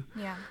heal you.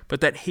 Yeah.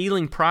 But that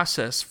healing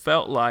process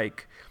felt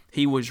like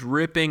he was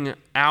ripping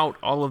out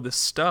all of the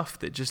stuff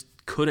that just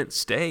couldn't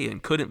stay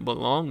and couldn't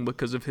belong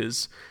because of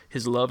his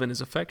love and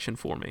his affection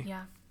for me.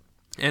 Yeah.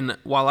 And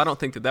while I don't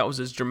think that was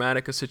as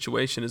dramatic a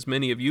situation as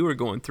many of you are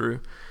going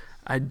through,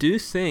 I do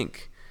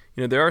think,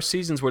 there are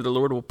seasons where the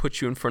Lord will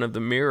put you in front of the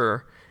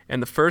mirror,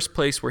 and the first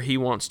place where he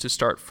wants to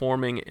start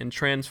forming and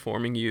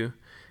transforming you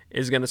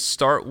is going to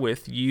start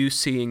with you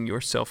seeing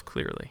yourself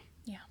clearly.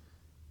 Yeah.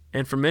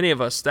 And for many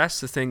of us, that's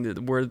the thing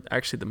that we're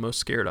actually the most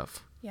scared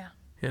of. Yeah.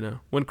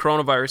 When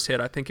coronavirus hit,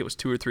 I think it was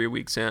 2 or 3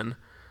 weeks in,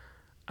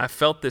 I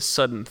felt this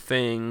sudden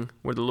thing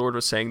where the Lord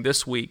was saying,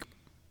 this week,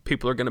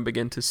 people are going to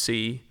begin to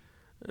see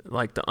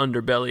like the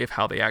underbelly of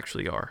how they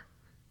actually are,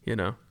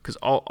 because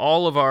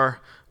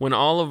when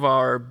all of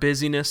our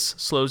busyness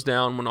slows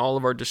down, when all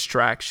of our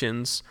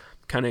distractions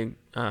kind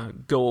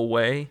of go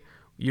away,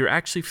 you're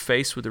actually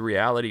faced with the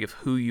reality of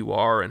who you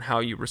are and how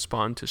you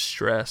respond to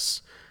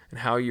stress and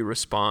how you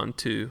respond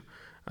to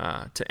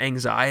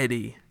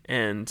anxiety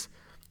and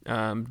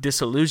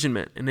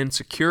disillusionment and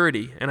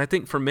insecurity. And I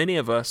think for many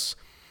of us,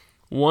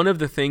 one of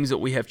the things that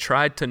we have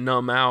tried to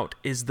numb out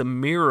is the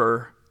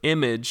mirror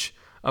image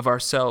of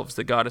ourselves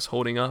that God is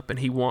holding up, and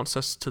he wants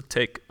us to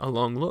take a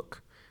long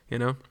look.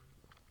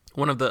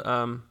 One of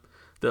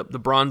the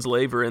bronze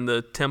laver in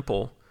the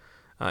temple,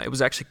 it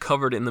was actually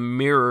covered in the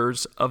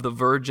mirrors of the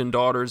virgin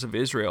daughters of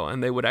Israel,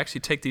 and they would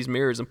actually take these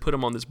mirrors and put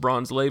them on this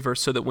bronze laver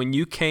so that when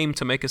you came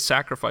to make a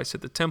sacrifice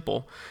at the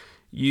temple,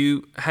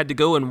 you had to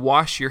go and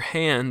wash your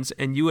hands,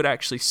 and you would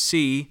actually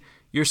see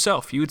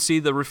yourself. You would see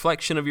the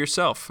reflection of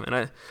yourself.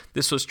 And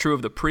this was true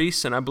of the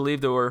priests, and I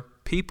believe there were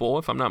people,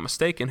 if I'm not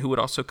mistaken, who would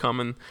also come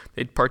and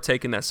they'd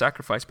partake in that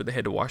sacrifice, but they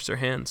had to wash their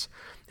hands.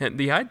 And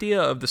the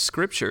idea of the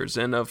scriptures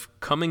and of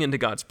coming into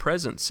God's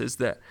presence is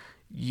that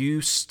you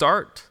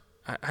start,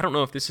 I don't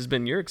know if this has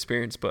been your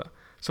experience, but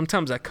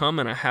sometimes I come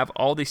and I have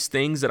all these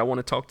things that I want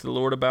to talk to the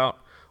Lord about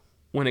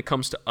when it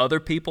comes to other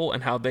people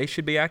and how they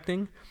should be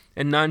acting.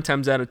 And 9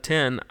 times out of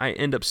 10, I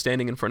end up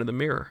standing in front of the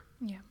mirror.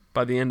 Yeah.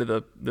 By the end of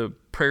the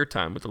prayer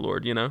time with the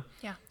Lord, Yeah.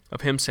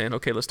 of him saying,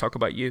 okay, let's talk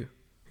about you,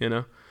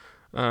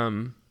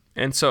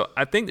 and so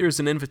I think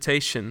there's an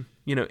invitation,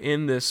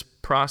 in this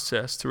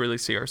process to really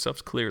see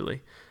ourselves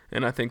clearly.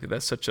 And I think that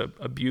that's such a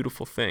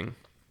beautiful thing.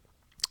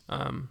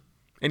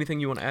 Anything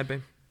you want to add,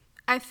 babe?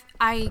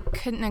 I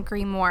couldn't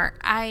agree more.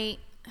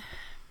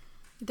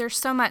 There's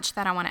so much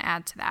that I want to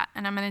add to that,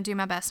 and I'm going to do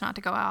my best not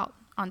to go out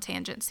on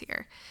tangents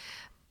here.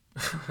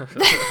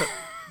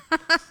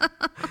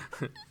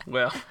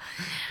 Well,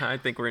 I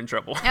think we're in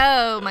trouble.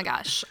 Oh my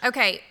gosh.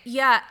 Okay.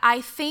 Yeah.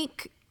 I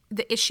think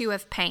the issue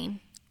of pain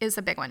is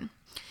a big one.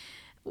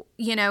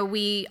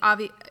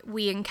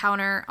 We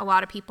encounter a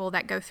lot of people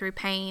that go through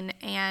pain,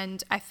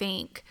 and I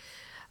think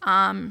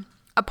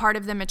a part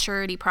of the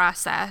maturity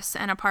process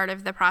and a part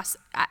of the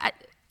process,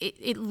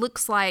 it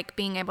looks like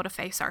being able to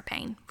face our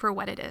pain for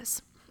what it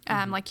is.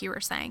 Like you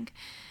were saying,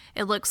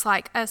 it looks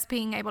like us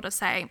being able to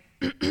say,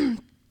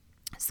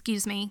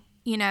 excuse me,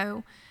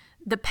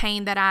 the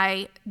pain that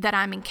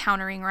I'm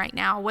encountering right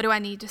now. What do I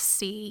need to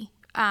see?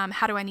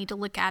 How do I need to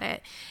look at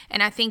it?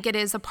 And I think it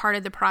is a part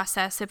of the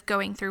process of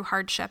going through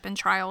hardship and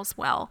trials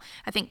well.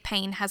 I think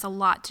pain has a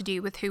lot to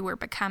do with who we're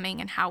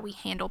becoming and how we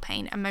handle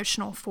pain,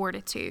 emotional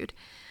fortitude.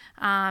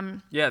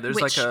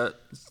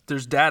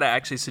 There's data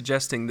actually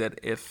suggesting that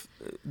if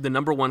the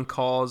number one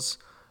cause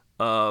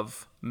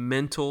of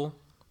mental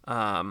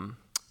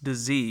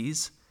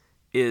disease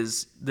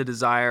is the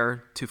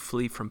desire to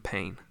flee from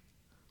pain.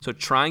 So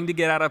trying to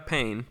get out of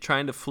pain,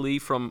 trying to flee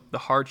from the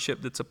hardship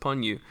that's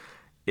upon you,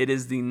 it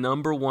is the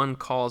number one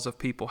cause of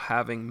people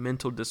having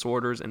mental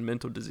disorders and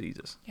mental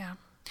diseases. Yeah.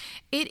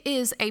 It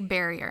is a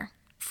barrier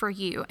for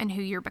you and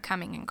who you're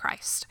becoming in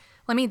Christ.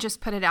 Let me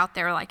just put it out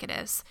there like it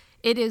is.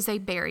 It is a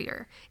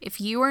barrier.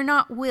 If you are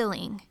not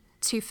willing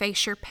to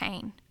face your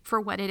pain for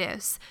what it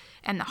is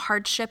and the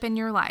hardship in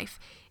your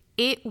life,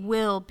 it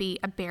will be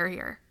a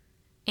barrier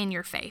in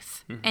your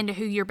faith and to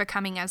who you're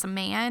becoming as a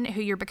man,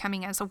 who you're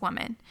becoming as a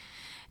woman.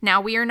 Now,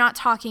 we are not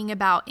talking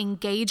about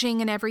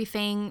engaging in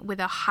everything with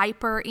a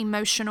hyper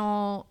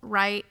emotional,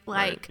 right?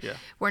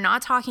 We're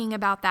not talking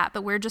about that,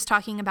 but we're just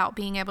talking about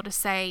being able to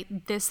say,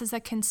 this is a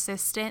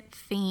consistent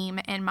theme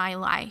in my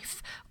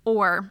life,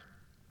 or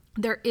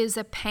there is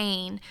a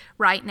pain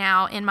right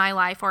now in my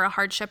life, or a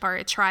hardship or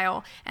a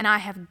trial, and I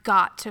have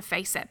got to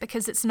face it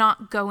because it's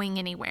not going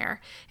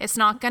anywhere. It's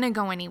not going to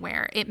go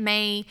anywhere. It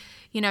may,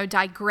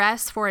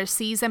 digress for a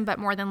season, but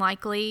more than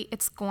likely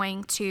it's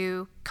going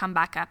to come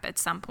back up at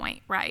some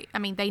point, right? I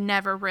mean, they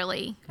never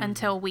really,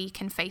 until we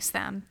can face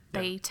them,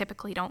 they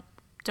typically don't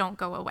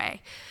go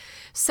away.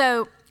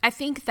 So I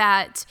think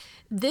that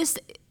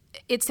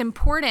it's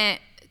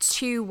important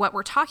to what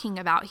we're talking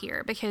about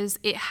here because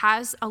it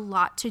has a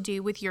lot to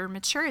do with your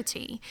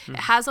maturity. It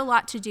has a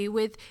lot to do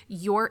with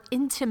your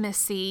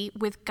intimacy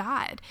with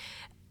God,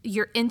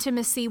 your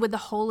intimacy with the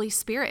Holy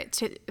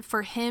Spirit,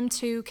 for him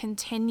to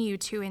continue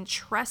to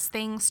entrust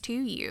things to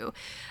you,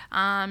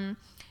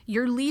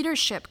 your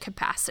leadership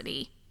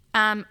capacity.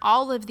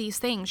 All of these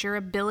things, your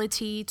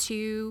ability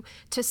to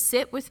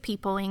sit with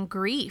people in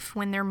grief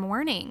when they're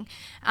mourning.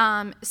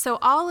 So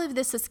all of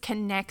this is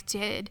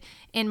connected,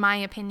 in my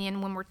opinion,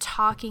 when we're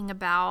talking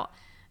about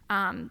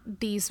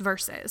these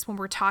verses, when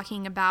we're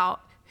talking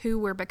about who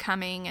we're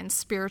becoming and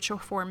spiritual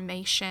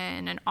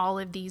formation and all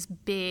of these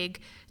big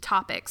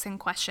topics and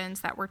questions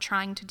that we're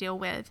trying to deal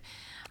with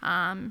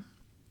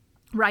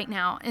right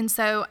now. And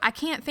so I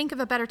can't think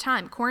of a better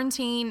time.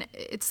 Quarantine,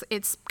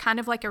 it's kind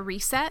of like a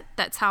reset.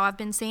 That's how I've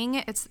been seeing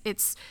it.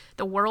 It's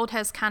the world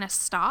has kind of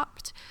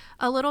stopped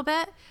a little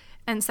bit.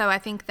 And so I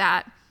think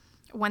that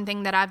one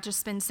thing that I've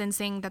just been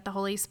sensing that the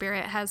Holy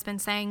Spirit has been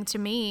saying to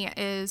me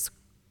is,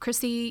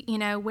 Krissy,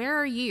 where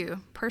are you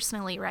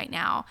personally right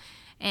now?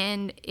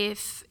 And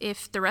if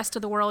the rest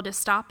of the world is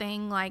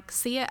stopping,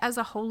 see it as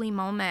a holy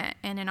moment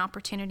and an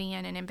opportunity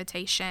and an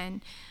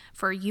invitation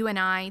for you and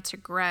I to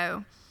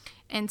grow.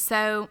 And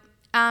so,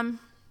 I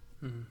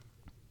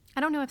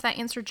don't know if that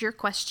answered your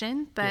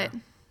question, but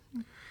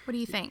what do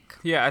you think?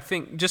 Yeah, I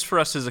think just for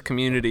us as a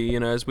community,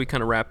 as we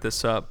kind of wrap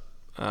this up,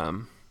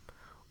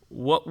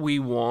 what we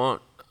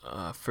want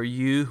for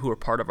you who are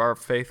part of our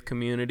faith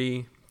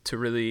community to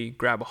really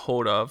grab a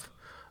hold of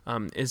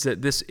is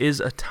that this is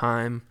a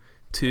time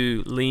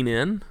to lean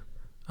in.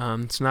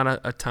 It's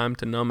not a time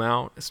to numb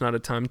out. It's not a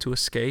time to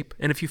escape.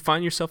 And if you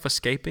find yourself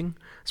escaping,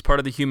 it's part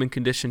of the human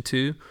condition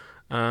too.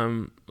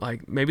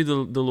 Like maybe the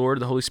Lord,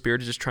 the Holy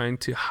Spirit is just trying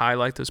to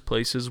highlight those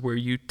places where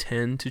you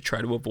tend to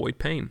try to avoid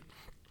pain.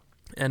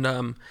 And,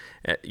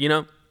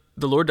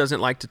 the Lord doesn't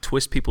like to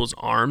twist people's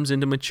arms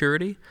into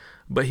maturity,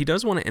 but he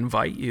does want to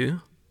invite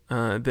you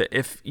that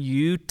if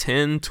you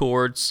tend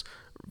towards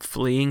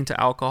fleeing to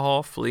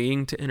alcohol,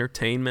 fleeing to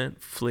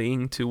entertainment,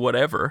 fleeing to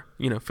whatever,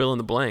 fill in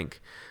the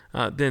blank,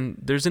 then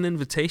there's an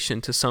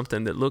invitation to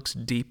something that looks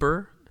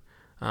deeper,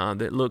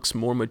 that looks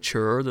more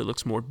mature, that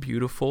looks more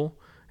beautiful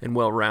and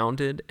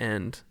well-rounded,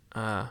 and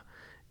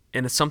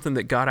it's something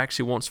that God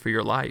actually wants for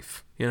your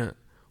life.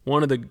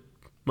 One of the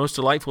most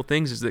delightful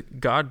things is that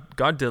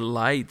God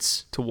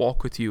delights to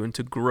walk with you and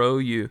to grow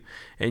you,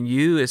 and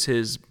you as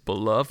his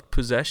beloved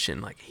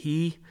possession. Like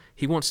he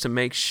wants to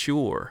make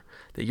sure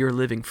that you're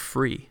living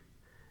free.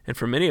 And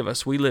for many of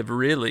us, we live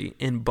really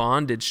in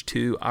bondage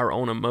to our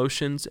own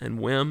emotions and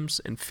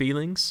whims and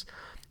feelings.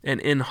 And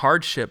in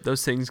hardship,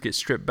 those things get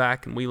stripped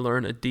back and we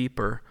learn a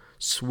deeper,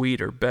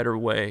 sweeter, better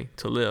way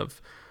to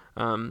live.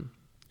 And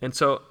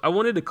so I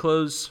wanted to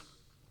close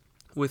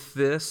with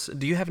this.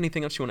 Do you have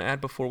anything else you want to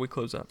add before we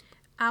close up?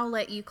 I'll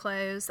let you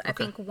close. Okay. I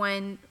think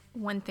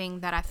one thing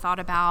that I thought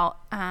about,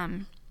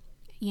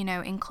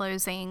 in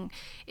closing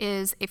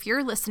is if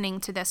you're listening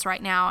to this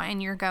right now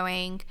and you're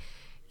going,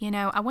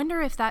 I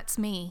wonder if that's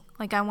me.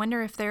 Like, I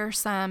wonder if there are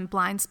some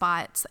blind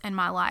spots in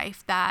my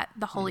life that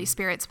the Holy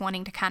Spirit's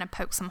wanting to kind of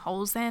poke some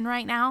holes in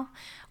right now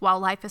while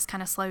life is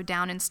kind of slowed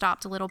down and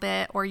stopped a little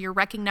bit. Or you're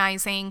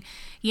recognizing,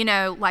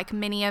 like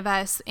many of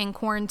us in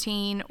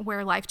quarantine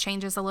where life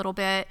changes a little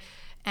bit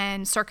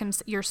and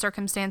your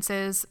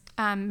circumstances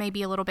may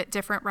be a little bit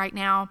different right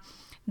now,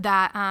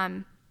 that,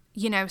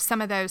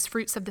 some of those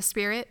fruits of the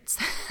Spirit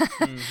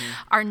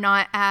are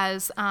not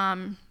as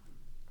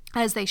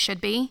they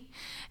should be.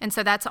 And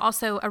so that's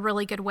also a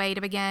really good way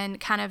to begin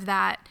kind of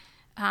that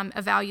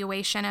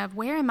evaluation of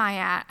where am I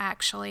at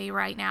actually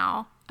right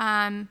now?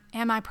 Am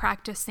I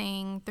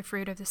practicing the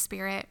fruit of the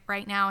Spirit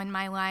right now in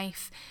my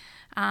life?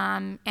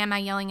 Am I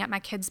yelling at my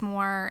kids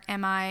more?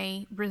 Am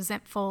I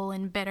resentful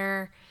and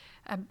bitter,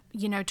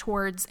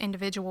 towards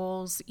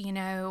individuals,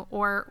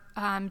 or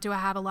do I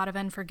have a lot of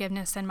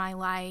unforgiveness in my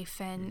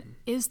life? And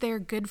is there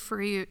good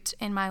fruit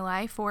in my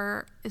life,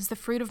 or is the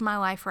fruit of my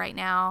life right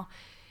now,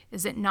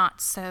 is it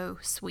not so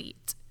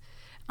sweet?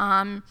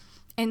 And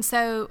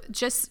so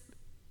just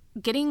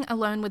getting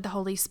alone with the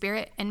Holy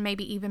Spirit and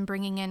maybe even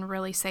bringing in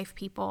really safe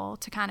people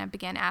to kind of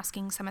begin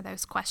asking some of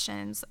those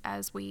questions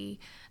as we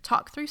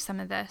talk through some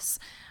of this,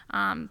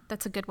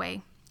 that's a good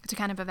way to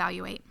kind of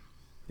evaluate.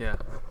 Yeah.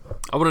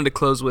 I wanted to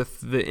close with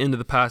the end of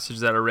the passage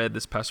that I read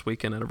this past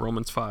weekend out of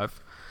Romans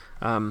 5.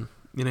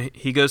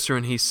 He goes through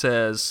and he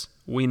says,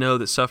 we know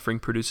that suffering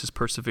produces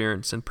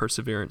perseverance, and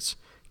perseverance,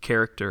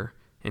 character,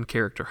 and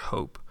character,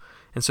 hope.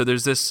 And so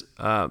there's this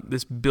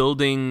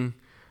building,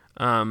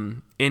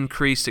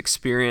 increased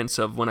experience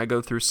of when I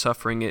go through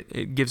suffering,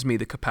 it gives me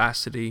the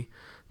capacity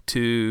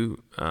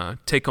to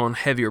take on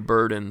heavier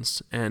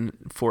burdens and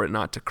for it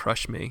not to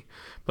crush me.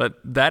 But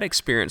that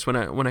experience, when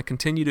I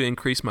continue to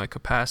increase my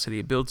capacity,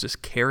 it builds this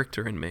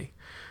character in me,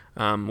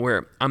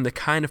 where I'm the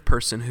kind of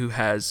person who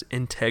has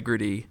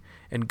integrity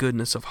and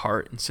goodness of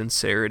heart and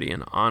sincerity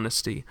and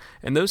honesty.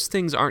 And those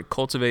things aren't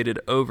cultivated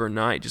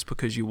overnight just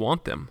because you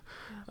want them.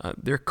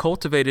 They're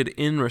cultivated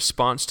in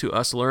response to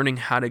us learning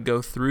how to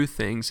go through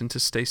things and to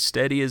stay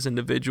steady as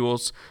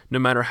individuals, no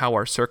matter how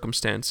our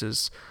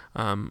circumstances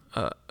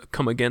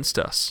come against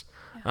us,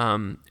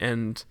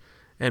 and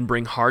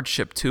bring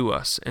hardship to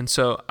us. And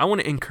so I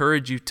want to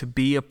encourage you to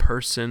be a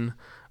person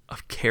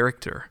of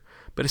character.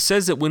 But it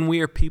says that when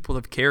we are people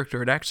of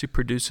character, it actually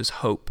produces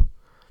hope.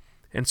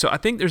 And so I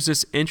think there's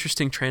this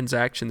interesting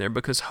transaction there,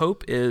 because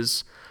hope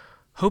is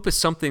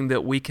something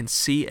that we can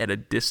see at a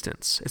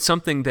distance. It's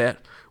something that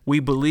we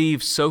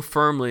believe so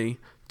firmly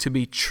to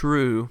be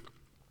true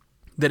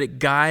that it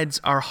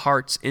guides our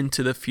hearts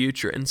into the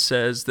future and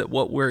says that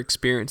what we're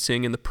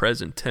experiencing in the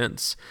present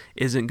tense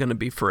isn't going to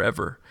be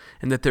forever,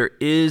 and that there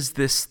is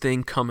this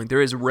thing coming.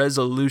 There is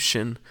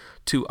resolution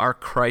to our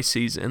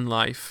crises in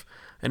life,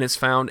 and it's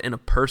found in a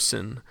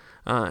person,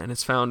 and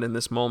it's found in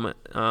this moment.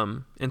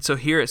 And so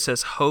here it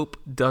says hope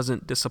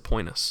doesn't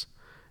disappoint us.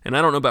 And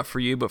I don't know about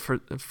for you, but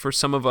for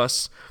some of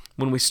us,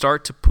 when we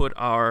start to put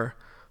our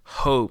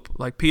hope,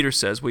 like Peter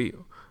says, we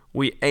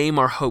aim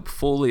our hope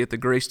fully at the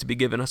grace to be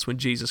given us when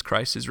Jesus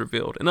Christ is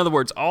revealed. In other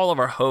words, all of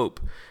our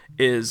hope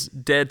is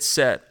dead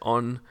set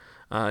on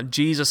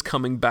Jesus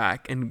coming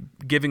back and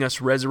giving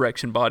us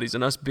resurrection bodies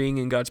and us being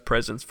in God's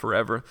presence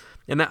forever.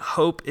 And that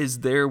hope is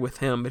there with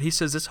him. But he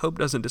says this hope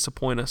doesn't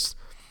disappoint us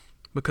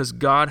because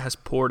God has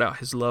poured out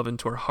his love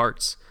into our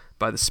hearts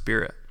by the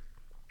Spirit.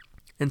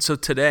 And so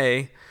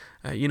today,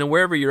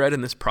 wherever you're at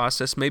in this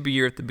process, maybe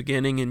you're at the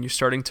beginning and you're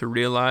starting to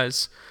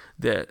realize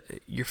that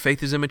your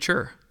faith is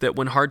immature, that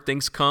when hard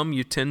things come,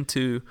 you tend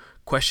to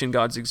question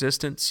God's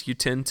existence. You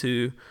tend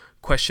to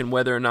question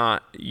whether or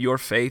not your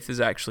faith is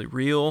actually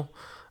real.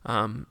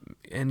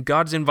 And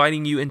God's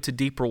inviting you into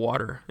deeper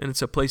water, and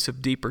it's a place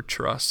of deeper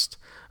trust,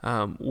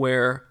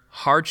 where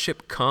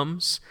hardship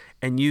comes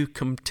and you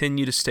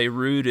continue to stay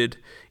rooted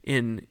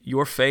in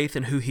your faith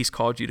and who He's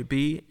called you to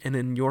be, and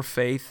in your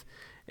faith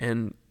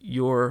and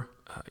your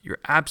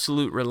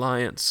absolute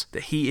reliance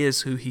that He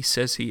is who He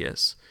says He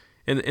is.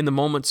 In the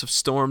moments of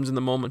storms, in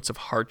the moments of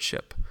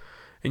hardship.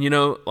 And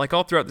like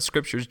all throughout the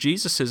scriptures,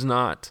 Jesus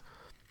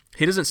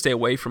He doesn't stay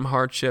away from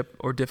hardship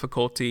or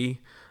difficulty.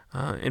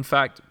 In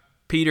fact,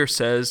 Peter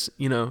says,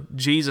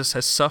 Jesus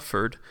has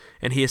suffered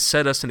and He has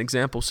set us an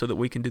example so that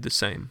we can do the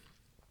same.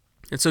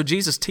 And so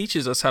Jesus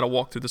teaches us how to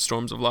walk through the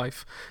storms of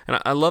life. And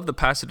I love the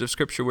passage of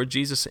scripture where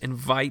Jesus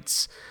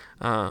invites,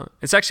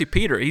 it's actually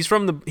Peter.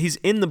 He's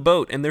in the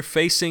boat and they're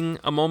facing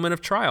a moment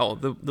of trial.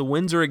 The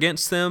winds are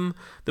against them.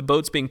 The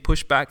boat's being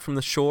pushed back from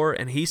the shore.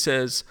 And he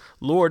says,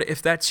 Lord, if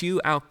that's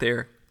you out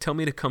there, tell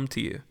me to come to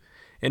you.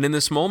 And in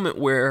this moment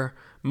where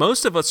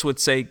most of us would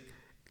say,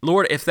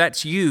 Lord, if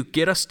that's you,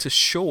 get us to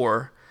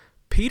shore,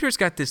 Peter's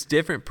got this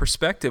different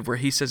perspective where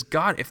he says,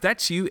 God, if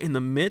that's you in the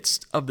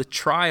midst of the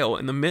trial,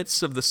 in the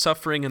midst of the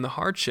suffering and the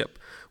hardship,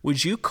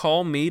 would you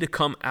call me to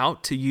come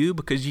out to you?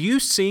 Because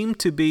you seem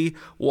to be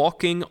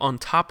walking on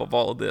top of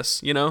all of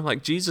this.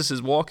 Like Jesus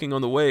is walking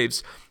on the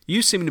waves.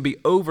 You seem to be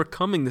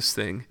overcoming this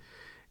thing.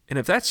 And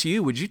if that's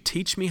you, would you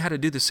teach me how to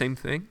do the same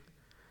thing?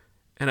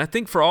 And I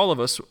think for all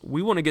of us,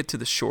 we want to get to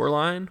the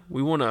shoreline.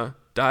 We want to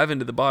dive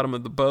into the bottom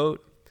of the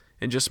boat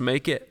and just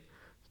make it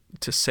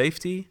to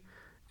safety.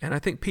 And I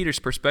think Peter's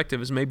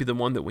perspective is maybe the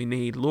one that we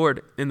need.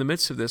 Lord, in the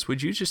midst of this,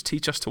 would you just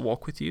teach us to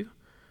walk with you?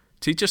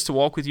 Teach us to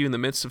walk with you in the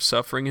midst of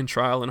suffering and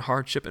trial and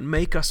hardship and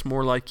make us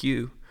more like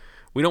you.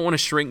 We don't want to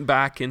shrink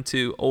back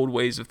into old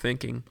ways of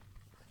thinking.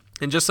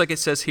 And just like it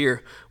says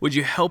here, would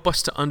you help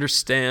us to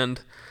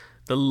understand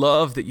the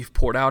love that you've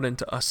poured out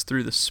into us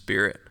through the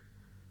Spirit?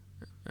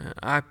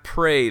 I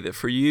pray that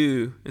for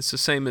you, it's the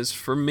same as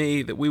for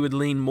me, that we would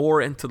lean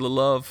more into the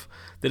love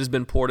that has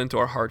been poured into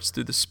our hearts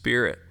through the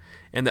Spirit,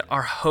 and that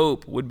our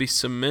hope would be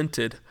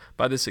cemented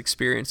by this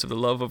experience of the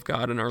love of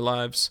God in our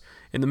lives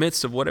in the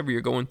midst of whatever you're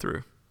going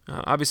through.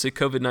 Obviously,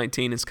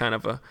 COVID-19 is kind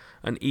of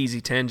an easy,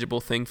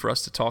 tangible thing for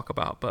us to talk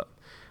about, but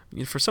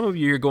for some of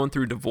you, you're going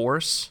through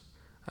divorce,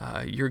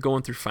 you're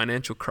going through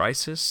financial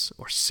crisis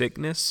or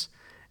sickness,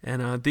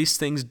 and these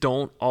things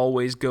don't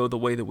always go the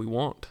way that we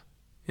want.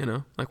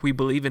 Like we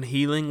believe in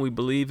healing, we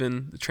believe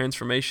in the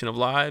transformation of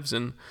lives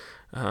and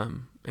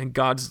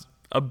God's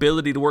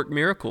ability to work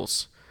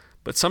miracles.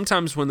 But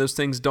sometimes when those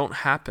things don't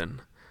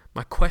happen,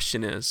 my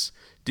question is,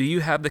 do you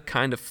have the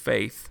kind of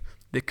faith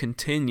that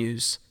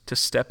continues to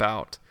step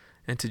out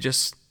and to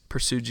just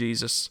pursue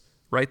Jesus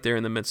right there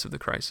in the midst of the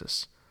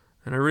crisis?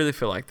 And I really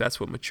feel like that's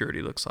what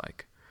maturity looks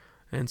like.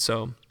 And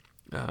so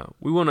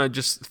we want to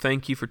just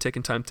thank you for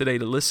taking time today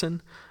to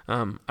listen.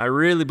 I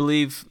really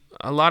believe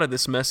a lot of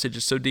this message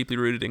is so deeply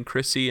rooted in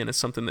Krissy, and it's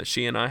something that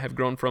she and I have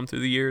grown from through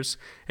the years,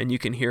 and you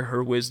can hear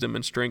her wisdom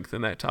and strength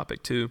in that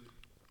topic too.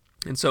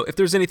 And so if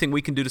there's anything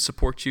we can do to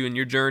support you in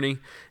your journey,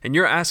 and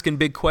you're asking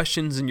big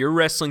questions, and you're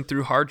wrestling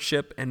through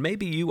hardship, and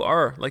maybe you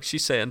are, like she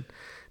said,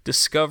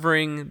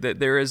 discovering that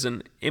there is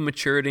an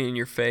immaturity in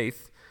your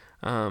faith,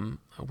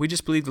 we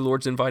just believe the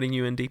Lord's inviting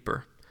you in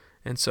deeper.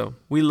 And so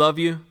we love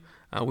you.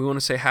 We want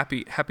to say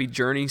happy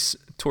journeys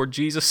toward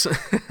Jesus,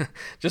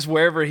 just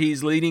wherever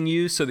He's leading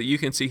you so that you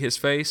can see His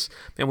face.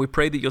 And we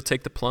pray that you'll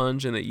take the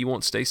plunge and that you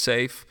won't stay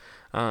safe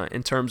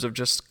in terms of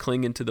just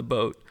clinging to the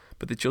boat,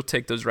 but that you'll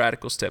take those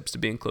radical steps to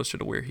being closer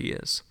to where He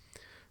is.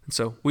 And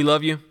so we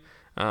love you.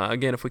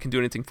 Again, if we can do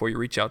anything for you,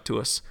 reach out to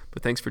us.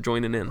 But thanks for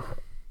joining in.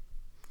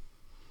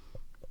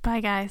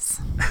 Bye,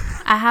 guys.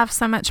 I have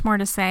so much more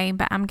to say,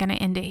 but I'm going to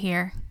end it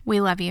here.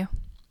 We love you.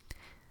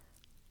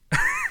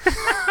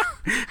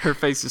 Her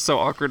face is so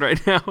awkward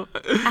right now.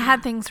 I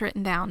had things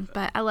written down,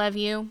 but I love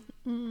you.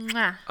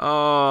 Mwah.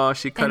 Oh,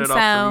 she cut it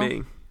off for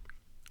me.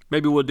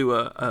 Maybe we'll do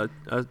a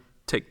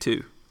take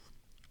two.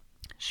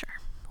 Sure.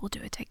 We'll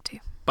do a take two.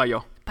 Bye,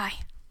 y'all. Bye.